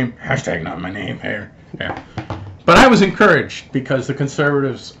my name. Hashtag not in my name here. Yeah. But I was encouraged because the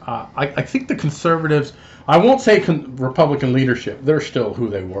conservatives, I think the conservatives, I won't say Republican leadership. They're still who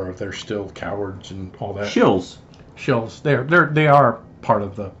they were. They're still cowards and all that. Shills. They are part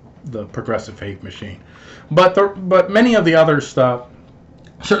of the progressive hate machine. But many of the others,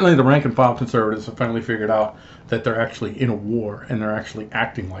 certainly the rank and file conservatives, have finally figured out that they're actually in a war and they're actually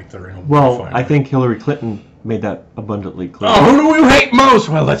acting like they're in a war. Well, I think Hillary Clinton made that abundantly clear. Oh, who do you hate most?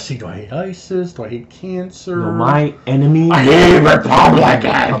 Well, let's see. Do I hate ISIS? Do I hate cancer? No, my enemy. I hate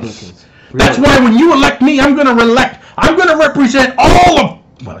Republicans. Really? That's why when you elect me, I'm going to represent all of,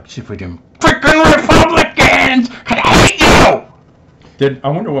 well, except for them freaking Republicans. I hate you. I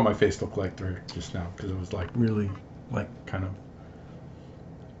wonder what my face looked like there just now, because it was really kind of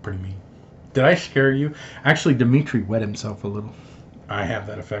pretty mean. Did I scare you? Actually, Dimitri wet himself a little. I have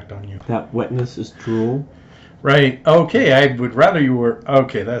that effect on you. That wetness is drool. Right. Okay. I would rather you were.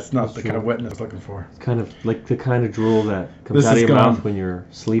 Okay. That's not the kind of wetness I'm looking for. It's kind of like the kind of drool that comes out of your mouth when you're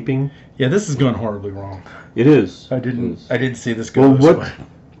sleeping. Yeah, this is going horribly wrong. It is. I didn't see this go this way.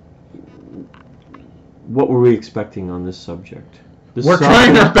 What were we expecting on this subject? We're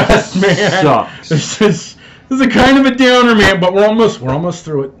trying our best, man. Sucks. This is a kind of a downer, man. But we're almost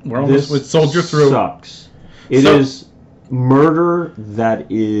through it. We're almost with Soldier Through. Sucks. It is murder that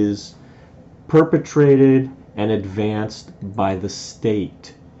is perpetrated and advanced by the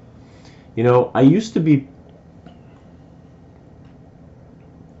state. I used to be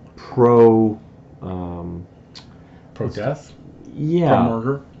pro death.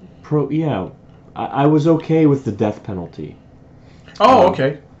 Yeah. Pro murder. I was okay with the death penalty. Oh,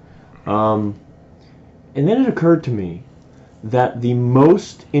 okay. And then it occurred to me that the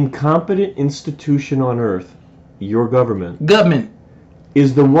most incompetent institution on earth, your government,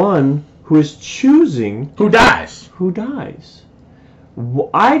 is the one who is choosing who dies. who dies.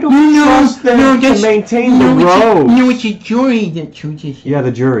 I don't trust them to maintain the roads. No, it's a jury that chooses. Yeah,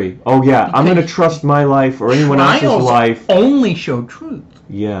 the jury. Oh, yeah. I'm going to trust my life or anyone else's life. Only show truth.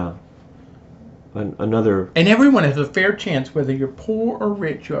 Yeah. Another. And everyone has a fair chance, whether you're poor or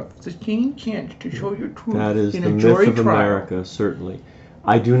rich. You have the same chance to show your truth. That is in the a myth jury of trial. America, certainly.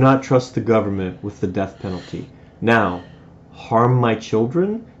 I do not trust the government with the death penalty. Now, harm my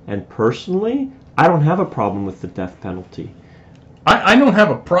children, and personally, I don't have a problem with the death penalty. I don't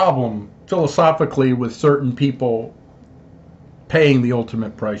have a problem philosophically with certain people paying the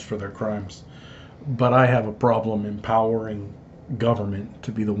ultimate price for their crimes, but I have a problem empowering government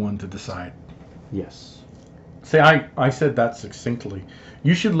to be the one to decide. Yes. See, I said that succinctly.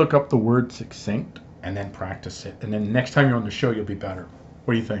 You should look up the word succinct and then practice it, and then next time you're on the show, you'll be better.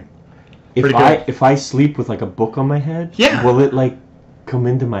 What do you think? If I sleep with like a book on my head, will it like come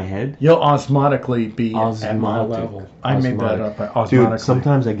into my head? You'll osmotically be at my level. I made that up. Osmotically. Dude,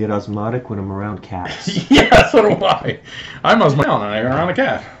 sometimes I get osmotic when I'm around cats. Yeah, so do I. I'm osmotic when I'm around a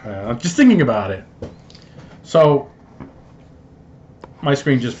cat. I'm just thinking about it. So, my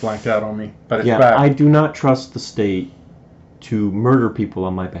screen just blanked out on me, but it's back. I do not trust the state to murder people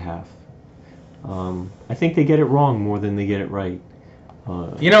on my behalf. I think they get it wrong more than they get it right.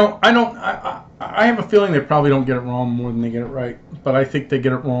 I have a feeling they probably don't get it wrong more than they get it right, but I think they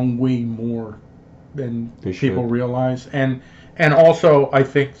get it wrong way more than people realize. And also, I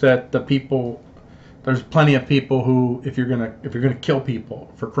think that there's plenty of people who, if you're gonna kill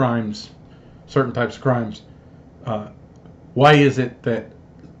people for crimes, certain types of crimes, why is it that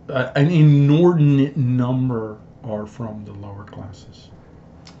an inordinate number are from the lower classes?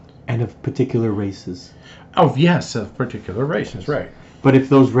 And of particular races. Oh, yes, of particular races, right. But if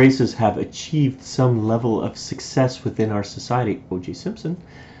those races have achieved some level of success within our society, O.J. Simpson,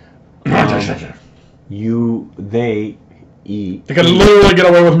 they eat. They can literally get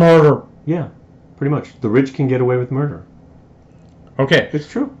away with murder. Yeah, pretty much. The rich can get away with murder. Okay. It's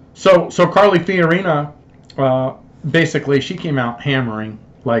true. So Carly Fiorina, basically, she came out hammering,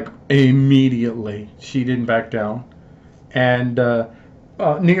 like, immediately. She didn't back down. And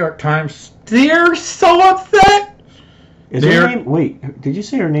New York Times, they're so upset. Is her name? Wait, did you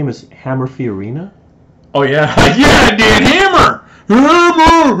say her name is Hammer Fiorina? Oh yeah, yeah, I did. Hammer.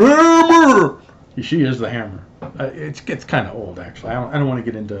 She is the Hammer. It gets kind of old, actually. I don't want to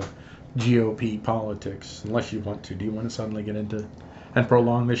get into GOP politics unless you want to. Do you want to suddenly get into and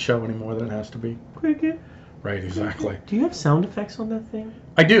prolong this show any more than it has to be? Cricket. Right, exactly. Do you have sound effects on that thing?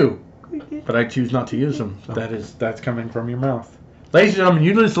 I do, Cricket. but I choose not to use them. That's coming from your mouth. Ladies and gentlemen,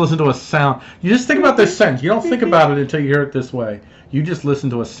 you just listen to a sound. You just think about this sentence. You don't think about it until you hear it this way. You just listen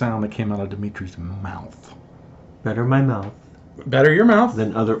to a sound that came out of Dimitri's mouth. Better my mouth. Better your mouth.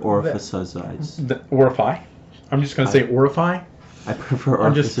 Than other orifices' eyes. Orify. I'm just going to say orify. I prefer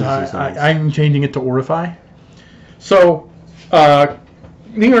orifices' eyes. I'm changing it to orify. So,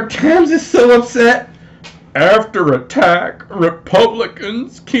 New York Times is so upset. After attack,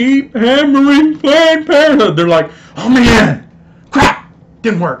 Republicans keep hammering Planned Parenthood. They're like, oh man. Crap!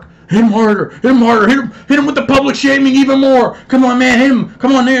 Didn't work. Hit him harder. Hit him harder. Hit him with the public shaming even more. Come on, man. Hit him.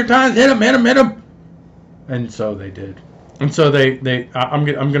 Come on, New York Times. Hit him. And so they did. And so I'm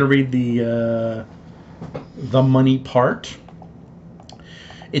gonna read the money part.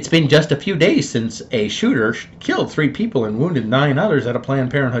 It's been just a few days since a shooter killed 3 people and wounded 9 others at a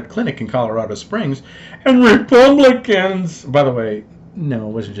Planned Parenthood clinic in Colorado Springs. And Republicans, by the way, no,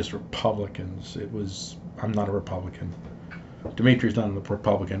 it wasn't just Republicans. I'm not a Republican. Dimitri's not a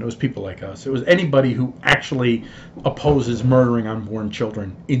Republican. It was people like us. It was anybody who actually opposes murdering unborn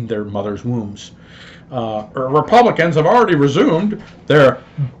children in their mother's wombs. Republicans have already resumed their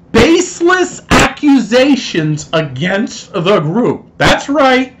baseless accusations against the group. That's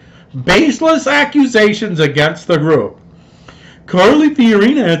right. Baseless accusations against the group. Carly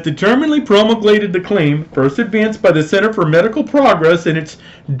Fiorina has determinedly promulgated the claim, first advanced by the Center for Medical Progress in its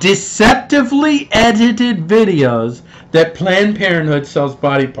deceptively edited videos, that Planned Parenthood sells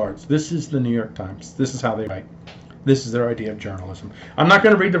body parts. This is the New York Times. This is how they write. This is their idea of journalism. I'm not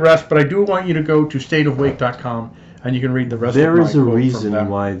going to read the rest, but I do want you to go to stateofwake.com and you can read the rest of my quote from them. There is a reason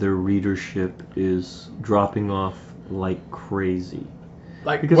why their readership is dropping off like crazy.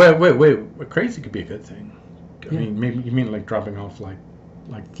 Like, wait. Crazy could be a good thing. I mean, maybe you mean like dropping off like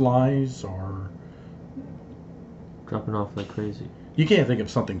flies, or dropping off like crazy. You can't think of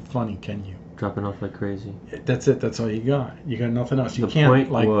something funny, can you? Dropping off like crazy. That's it. That's all you got. You got nothing else. You the can't.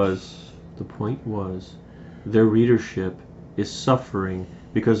 The point was, their readership is suffering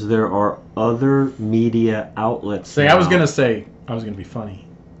because there are other media outlets. I was gonna be funny.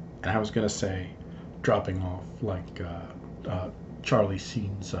 And I was going to say dropping off like Charlie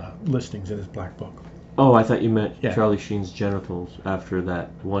Sheen's listings in his black book. Oh, I thought you meant Charlie Sheen's genitals after that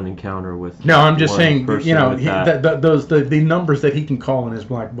one encounter with. No, I'm just saying, you know, the numbers that he can call in his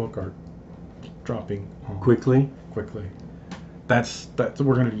black book are dropping quickly. That's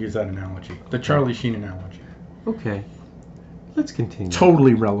we're going to use that analogy, the Charlie Sheen analogy. Okay, let's continue.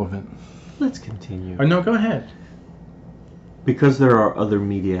 Totally relevant. Let's continue. Oh, no, go ahead. Because there are other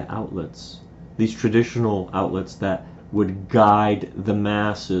media outlets, these traditional outlets that would guide the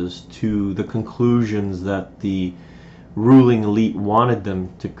masses to the conclusions that the ruling elite wanted them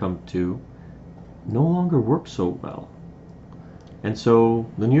to come to, no longer work so well. And so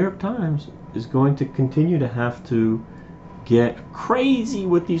the New York Times is going to continue to have to get crazy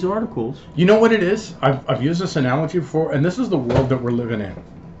with these articles. You know what it is? I've used this analogy before, and this is the world that we're living in.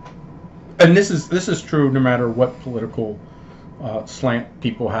 And this is true no matter what political slant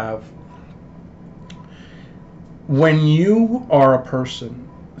people have. When you are a person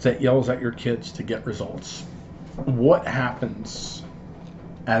that yells at your kids to get results, what happens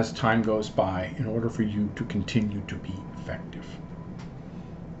as time goes by in order for you to continue to be effective?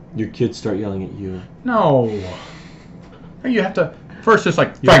 Your kids start yelling at you. No. You have to, first it's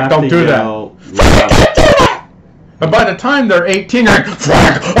like, Frank, don't do that. But by the time they're 18, they're like,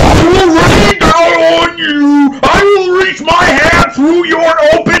 Frank, I will rain down on you. I will reach my hand through your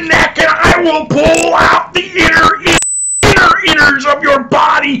open neck and I will pull out the inner innards of your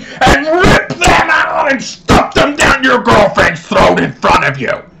body and rip them out and stuff them down your girlfriend's throat in front of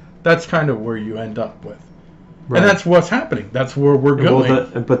you. That's kind of where you end up with. Right. And that's what's happening. That's where we're going.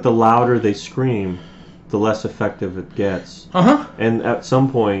 Well, but the louder they scream, the less effective it gets. And at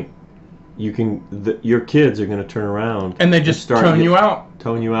some point, your kids are going to turn around and they just tone you out,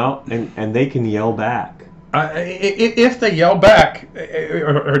 and they can yell back. If they yell back,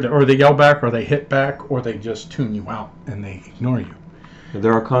 or they yell back, or they hit back, or they just tune you out and they ignore you.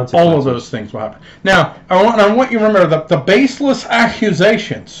 There are consequences. All of those things will happen. Now, I want you to remember the baseless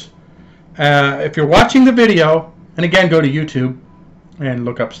accusations. If you're watching the video, and again, go to YouTube and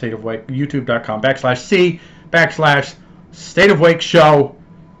look up State of Wake, youtube.com/C/State of Wake Show.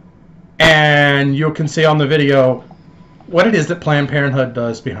 And you can see on the video what it is that Planned Parenthood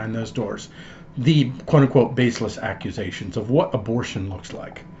does behind those doors. The quote-unquote baseless accusations of what abortion looks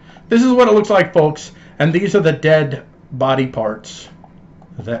like. This is what it looks like, folks. And these are the dead body parts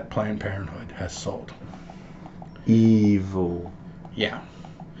that Planned Parenthood has sold. Evil. Yeah.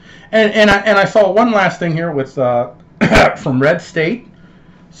 And I saw one last thing here with from Red State.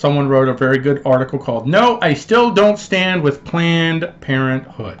 Someone wrote a very good article called "No, I Still Don't Stand with Planned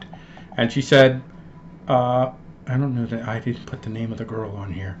Parenthood." And she said, I don't know that I didn't put the name of the girl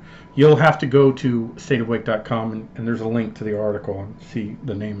on here. You'll have to go to stateofwake.com and there's a link to the article and see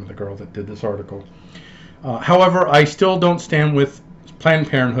the name of the girl that did this article. However, I still don't stand with Planned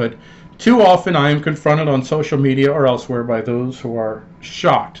Parenthood. Too often I am confronted on social media or elsewhere by those who are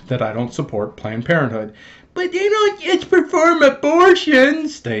shocked that I don't support Planned Parenthood. But they don't just perform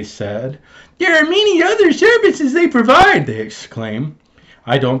abortions, they said. There are many other services they provide, they exclaim.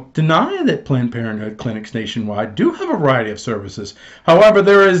 I don't deny that Planned Parenthood clinics nationwide do have a variety of services. However,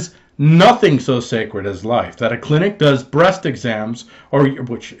 there is nothing so sacred as life that a clinic does breast exams,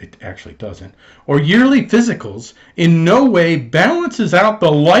 which it actually doesn't, or yearly physicals in no way balances out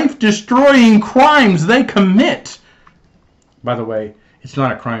the life-destroying crimes they commit. By the way, it's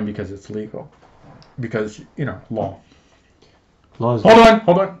not a crime because it's legal. Because, law. Hold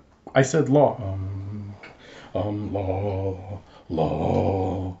on. I said law.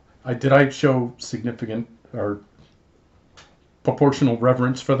 Law. Did I show significant or proportional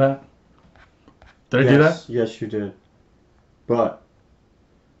reverence for that? Did I do that? Yes, you did. But,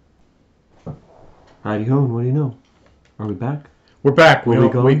 howdy ho, and what do you know? Are we back? We're back. Where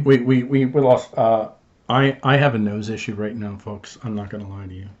we lost. I have a nose issue right now, folks. I'm not going to lie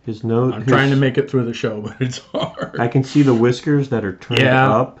to you. His nose. I'm trying to make it through the show, but it's hard. I can see the whiskers that are turned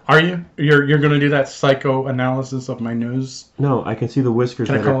up. Are you? You're going to do that psychoanalysis of my nose? No, I can see the whiskers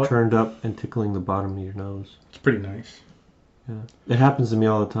that are turned up and tickling the bottom of your nose. It's pretty nice. Yeah, it happens to me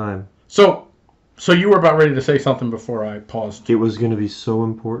all the time. So you were about ready to say something before I paused. It was going to be so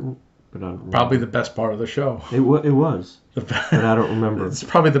important, but I don't remember. Probably the best part of the show. It was. But I don't remember. It's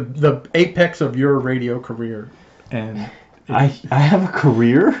probably the apex of your radio career. And I have a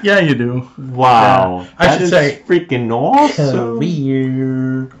career? Yeah, you do. Wow. Yeah. I should say freaking awesome.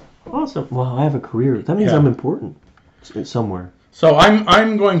 Career. Awesome. Well, I have a career. That means I'm important somewhere. So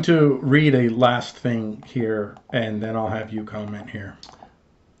I'm going to read a last thing here, and then I'll have you comment here.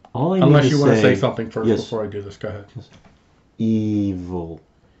 Unless you want to say something first before I do this. Go ahead. Evil.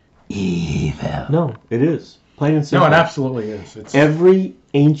 evil. No, it is. Plain and No, simple. it absolutely is. It's Every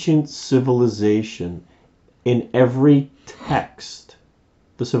ancient civilization, in every text,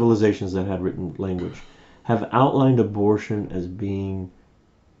 the civilizations that had written language, have outlined abortion as being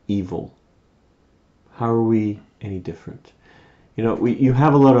evil. How are we any different? You know, you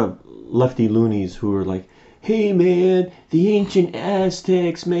have a lot of lefty loonies who are like, hey man, the ancient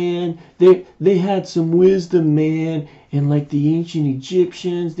Aztecs, man, they had some wisdom, man, and like the ancient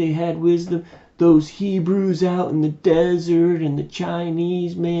Egyptians, they had wisdom. Those Hebrews out in the desert and the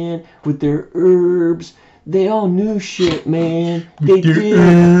Chinese, man, with their herbs, they all knew shit, man. They did.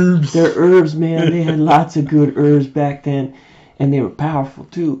 herbs. Their herbs, man, they had lots of good herbs back then, and they were powerful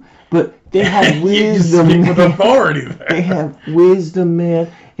too. But they had wisdom. You speak with authority there. They have wisdom,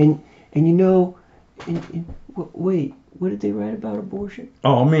 man, and you know, wait, what did they write about abortion?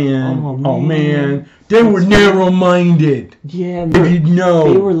 Oh man. Oh, Oh man. man. They were narrow-minded. Yeah, If man, you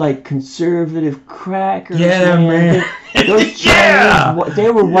know. they were like conservative crackers. Yeah, man. Those Yeah. Chinese,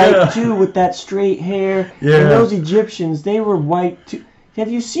 they were Yeah. white too, with that straight hair. Yeah. And those Egyptians, they were white too. Have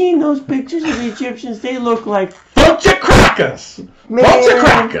you seen those pictures of the Egyptians? They look like, Bunch of crackers. man, Bunch of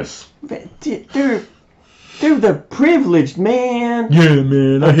crackers. they're the privileged, man. Yeah,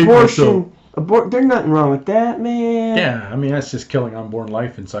 man. I hate myself. There's nothing wrong with that, man. Yeah, I mean that's just killing unborn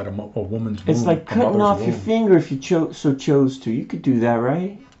life inside a woman's womb. It's like a cutting mother's off your womb. finger if you chose to. You could do that,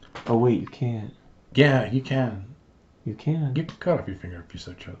 right? Oh wait, you can't. Yeah, you can. You can. You can cut off your finger if you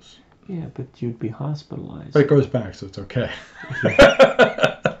so chose. Yeah, but you'd be hospitalized. But it grows back, so it's okay.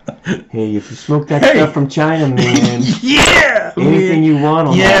 Hey, if you smoke that Hey. stuff from China, man, Yeah! anything you want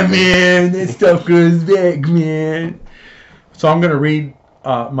on Yeah, that. man. That stuff goes back, man. So I'm going to read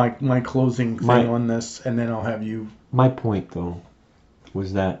my closing thing on this, and then I'll have you... My point, though,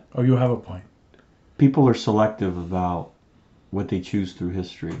 was that Oh, you have a point. people are selective about what they choose through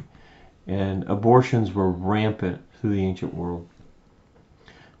history. And abortions were rampant through the ancient world.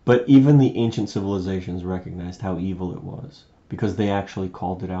 But even the ancient civilizations recognized how evil it was, because they actually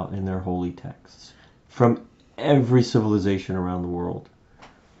called it out in their holy texts. From every civilization around the world.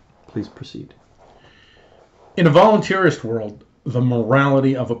 Please proceed. In a voluntarist world, the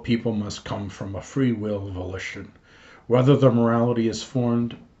morality of a people must come from a free will volition, whether the morality is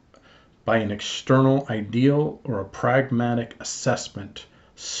formed by an external ideal or a pragmatic assessment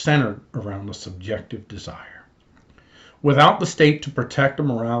centered around a subjective desire. Without the state to protect a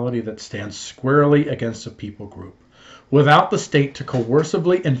morality that stands squarely against a people group, without the state to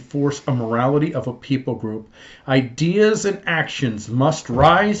coercively enforce a morality of a people group, ideas and actions must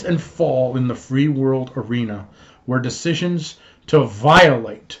rise and fall in the free world arena, where decisions to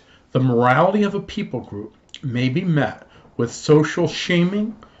violate the morality of a people group may be met with social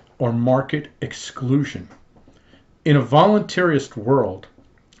shaming or market exclusion. In a voluntarist world,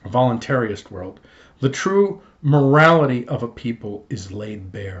 the true morality of a people is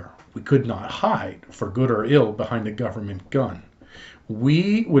laid bare. We could not hide, for good or ill, behind a government gun.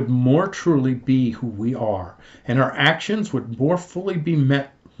 We would more truly be who we are, and our actions would more fully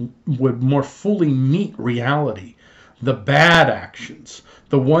meet reality. The bad actions,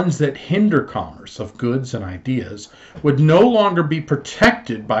 the ones that hinder commerce of goods and ideas, would no longer be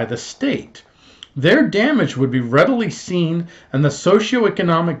protected by the state. Their damage would be readily seen, and the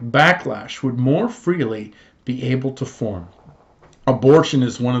socioeconomic backlash would more freely be able to form. Abortion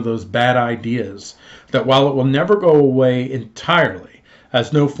is one of those bad ideas that, while it will never go away entirely,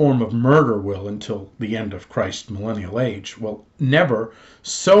 as no form of murder will until the end of Christ's millennial age, will never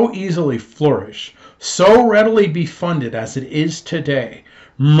so easily flourish, so readily be funded as it is today.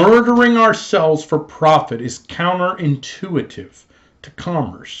 Murdering ourselves for profit is counterintuitive to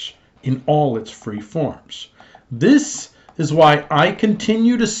commerce in all its free forms. This is why I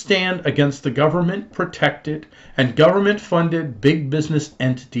continue to stand against the government-protected and government-funded big business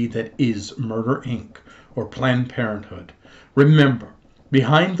entity that is Murder, Inc. or Planned Parenthood. Remember,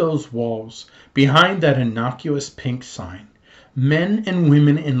 behind those walls, behind that innocuous pink sign, men and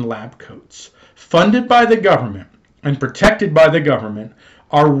women in lab coats, funded by the government and protected by the government,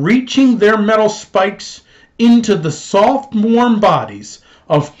 are reaching their metal spikes into the soft, warm bodies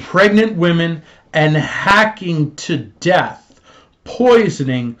of pregnant women and hacking to death,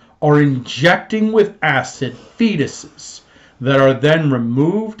 poisoning or injecting with acid fetuses that are then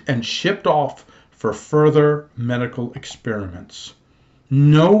removed and shipped off for further medical experiments.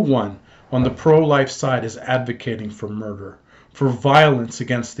 No one on the pro-life side is advocating for murder, for violence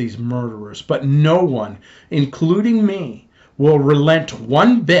against these murderers, but no one, including me, will relent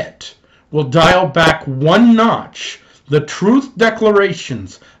one bit, will dial back one notch the truth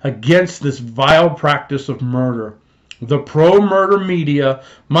declarations against this vile practice of murder. the pro-murder media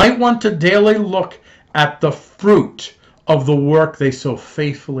might want to daily look at the fruit of the work they so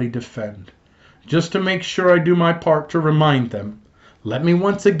faithfully defend. Just to make sure I do my part to remind them, let me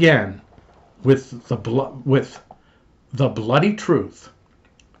once again, with the bloody truth,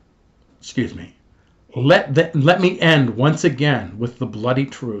 let me end once again with the bloody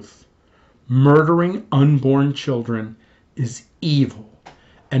truth. Murdering unborn children is evil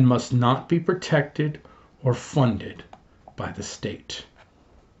and must not be protected or funded by the state.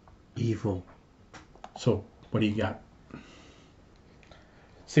 Evil. So, what do you got?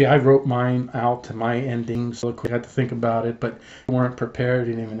 See, I wrote mine out to my endings. So I had to think about it, but we weren't prepared.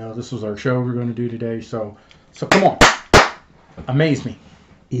 Didn't even know this was our show we were going to do today. So come on. Amaze me.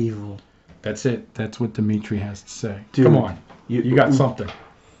 Evil. That's it. That's what Dimitri has to say. Dude, come on. You got something.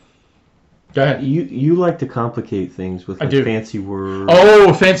 Go ahead. You like to complicate things with fancy words.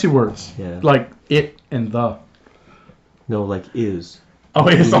 Oh, fancy words. Yeah. Like it and the. No, like is. Oh,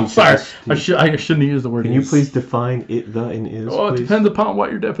 yes, I'm sorry. I shouldn't have used the word Can is. you please define it, the, and is, Oh, it please? depends upon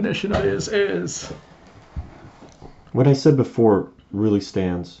what your definition of is. What I said before really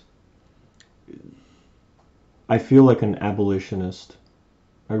stands. I feel like an abolitionist.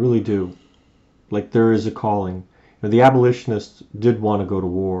 I really do. Like there is a calling. The abolitionists did want to go to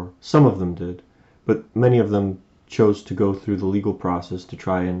war. Some of them did. But many of them chose to go through the legal process to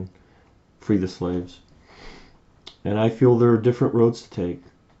try and free the slaves. And I feel there are different roads to take.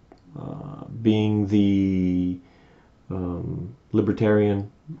 Being the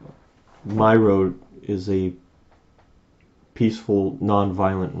libertarian, my road is a peaceful,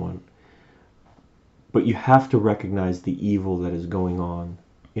 non-violent one. But you have to recognize the evil that is going on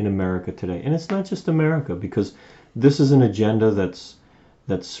in America today. And it's not just America, because this is an agenda that's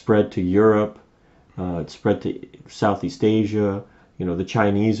spread to Europe, it's spread to Southeast Asia. The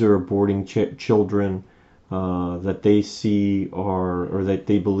Chinese are aborting children that they see or that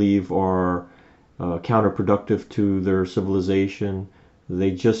they believe are counterproductive to their civilization.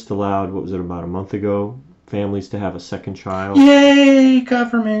 They just allowed, what was it, about a month ago, families to have a second child. Yay,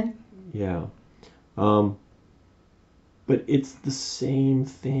 government! Yeah. But it's the same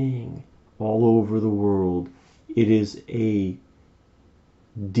thing all over the world. It is a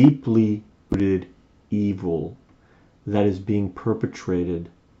deeply rooted evil that is being perpetrated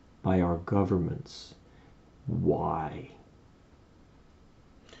by our governments. Why?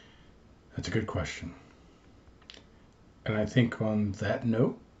 That's a good question. And I think on that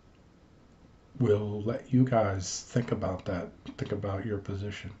note, we'll let you guys think about that. Think about your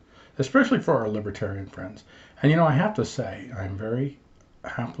position, especially for our libertarian friends. And I have to say, I'm very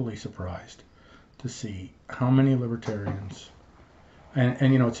happily surprised to see how many libertarians, and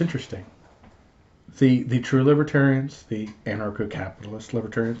it's interesting. The true libertarians, the anarcho-capitalist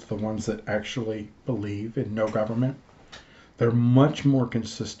libertarians, the ones that actually believe in no government, they're much more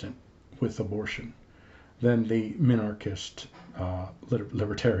consistent with abortion than the minarchist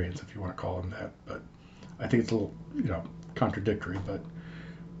libertarians, if you want to call them that. But I think it's a little, contradictory. But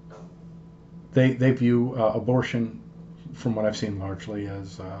they view abortion, from what I've seen, largely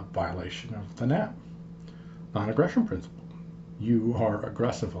as a violation of the NAP, non-aggression principle. You are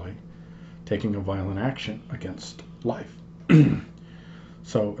aggressively taking a violent action against life.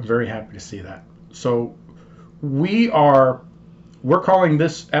 So I'm very happy to see that. So we're calling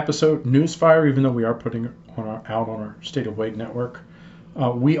this episode Newsfire, even though we are putting it out on our State of Wake network.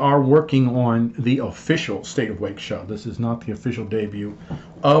 We are working on the official State of Wake show. This is not the official debut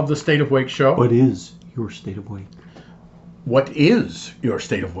of the State of Wake show. What is your State of Wake? What is your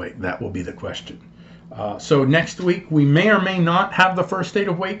State of Wake? That will be the question. So next week, we may or may not have the first State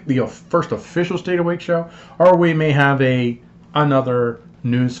of Wake, the first official State of Wake show, or we may have another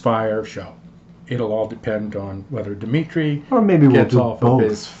Newsfire show. It'll all depend on whether Dimitri gets off of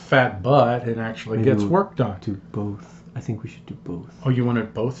his fat butt and actually gets work done. Do both. I think we should do both. Oh, you want to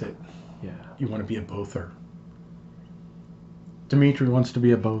both it? Yeah. You want to be a bother. Dimitri wants to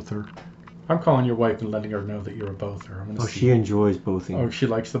be a bother. I'm calling your wife and letting her know that you're a bother. She enjoys bothing. Oh, she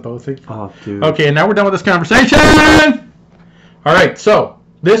likes the bothing? Oh, dude. Okay, and now we're done with this conversation! All right, so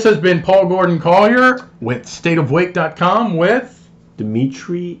this has been Paul Gordon Collier with stateofwake.com with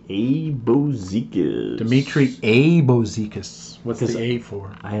Dimitri A. Bozikis. Dimitri A. Bozikis. What's the A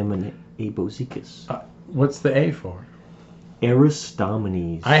for? I am an A. Bozikis. What's the A for?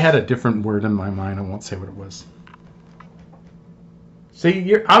 Aristomenes. I had a different word in my mind. I won't say what it was.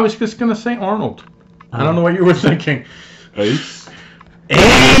 See, I was just going to say Arnold. I don't know what you were thinking. Ace?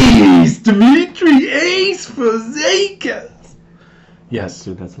 Ace! Dimitri Ace Bozikis! Yes.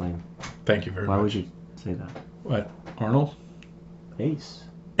 Dude, that's lame. Thank you very much. Why would you say that? What? Arnold? Ace.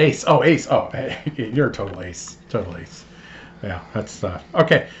 Ace. Oh, Ace. Oh, hey, you're a total ace. Total ace. Yeah, that's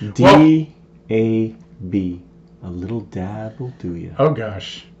okay. Well, D-A-B. A little dab will do you. oh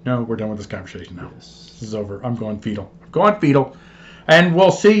gosh, no, we're done with this conversation now. Yes. This is over. I'm going fetal. Going fetal, and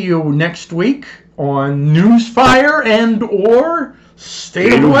we'll see you next week on Newsfire and or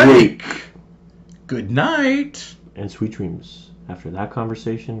Stay Awake. Good night. And sweet dreams. After that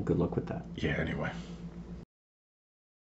conversation, good luck with that. Yeah. Anyway.